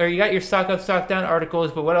spring up, or you got your stock up, stock down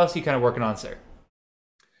articles, but what else are you kind of working on, sir?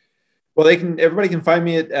 Well, everybody can find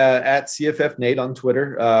me at CFF Nate on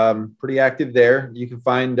Twitter. Pretty active there. You can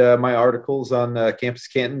find my articles on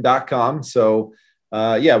campuscanton.com. So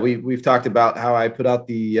we've talked about how I put out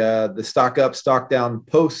the stock up, stock down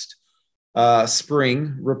post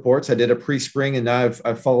spring reports. I did a pre-spring, and now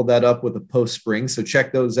I've followed that up with a post-spring. So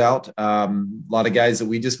check those out. A lot of guys that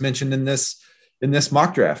we just mentioned in this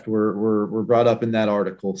mock draft were brought up in that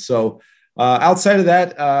article. So outside of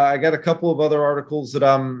that, I got a couple of other articles that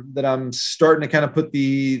I'm starting to kind of put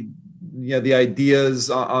the ideas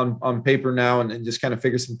on paper now and just kind of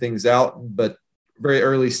figure some things out, but very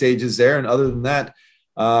early stages there. And other than that,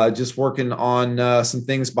 just working on some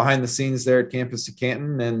things behind the scenes there at Campus to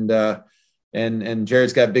Canton, and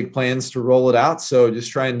Jared's got big plans to roll it out. So just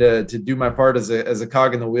trying to do my part as a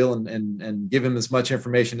cog in the wheel and give him as much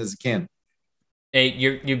information as I can. Hey,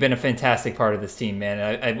 you've been a fantastic part of this team,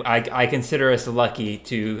 man. I consider us lucky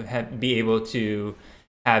to be able to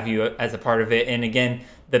have you as a part of it. And again,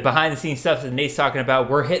 the behind-the-scenes stuff that Nate's talking about,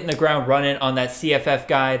 we're hitting the ground running on that CFF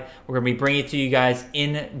guide. We're going to be bringing it to you guys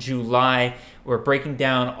in July. We're breaking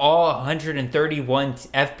down all 131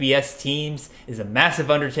 FBS teams. It's a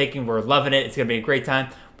massive undertaking. We're loving it. It's going to be a great time.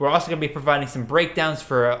 We're also going to be providing some breakdowns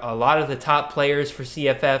for a lot of the top players for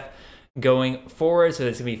CFF going forward, so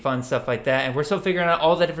there's gonna be fun stuff like that, and we're still figuring out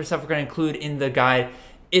all the different stuff we're gonna include in the guide.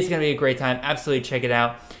 It's gonna be a great time. Absolutely check it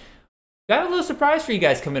out. Got a little surprise for you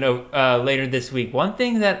guys coming later this week. One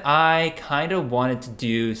thing that I kind of wanted to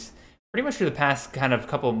do pretty much for the past kind of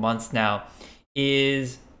couple of months now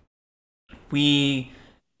is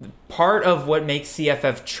part of what makes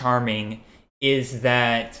CFF charming is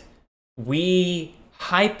that we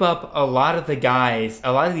hype up a lot of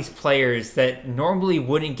these players that normally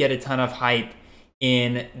wouldn't get a ton of hype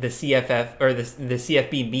in the CFF or the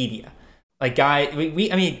CFB media. Like,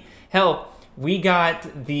 we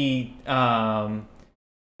got the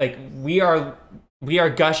we are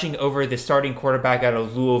gushing over the starting quarterback out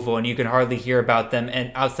of Louisville, and you can hardly hear about them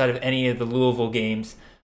and outside of any of the Louisville games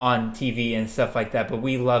on TV and stuff like that, but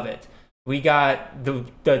we love it. We got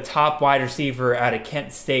the top wide receiver out of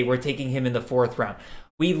Kent State. We're taking him in the 4th round.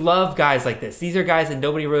 We love guys like this. These are guys that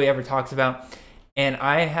nobody really ever talks about. And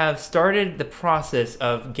I have started the process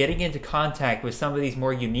of getting into contact with some of these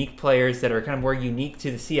more unique players that are kind of more unique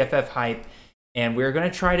to the CFF hype. And we're going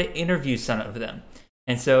to try to interview some of them.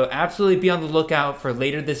 And so absolutely be on the lookout for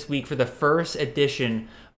later this week for the first edition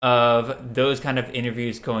of those kind of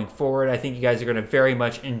interviews going forward. I think you guys are going to very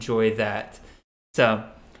much enjoy that. So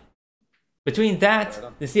between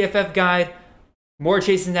that, the CFF guide, more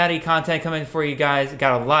Chase and Natty content coming for you guys.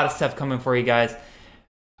 Got a lot of stuff coming for you guys.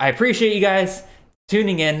 I appreciate you guys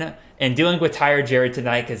tuning in and dealing with Tired Jared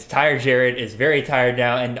tonight, because Tired Jared is very tired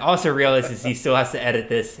now and also realizes he still has to edit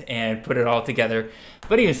this and put it all together.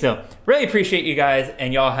 But even still, really appreciate you guys,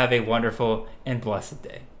 and y'all have a wonderful and blessed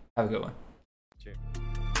day. Have a good one. Cheers.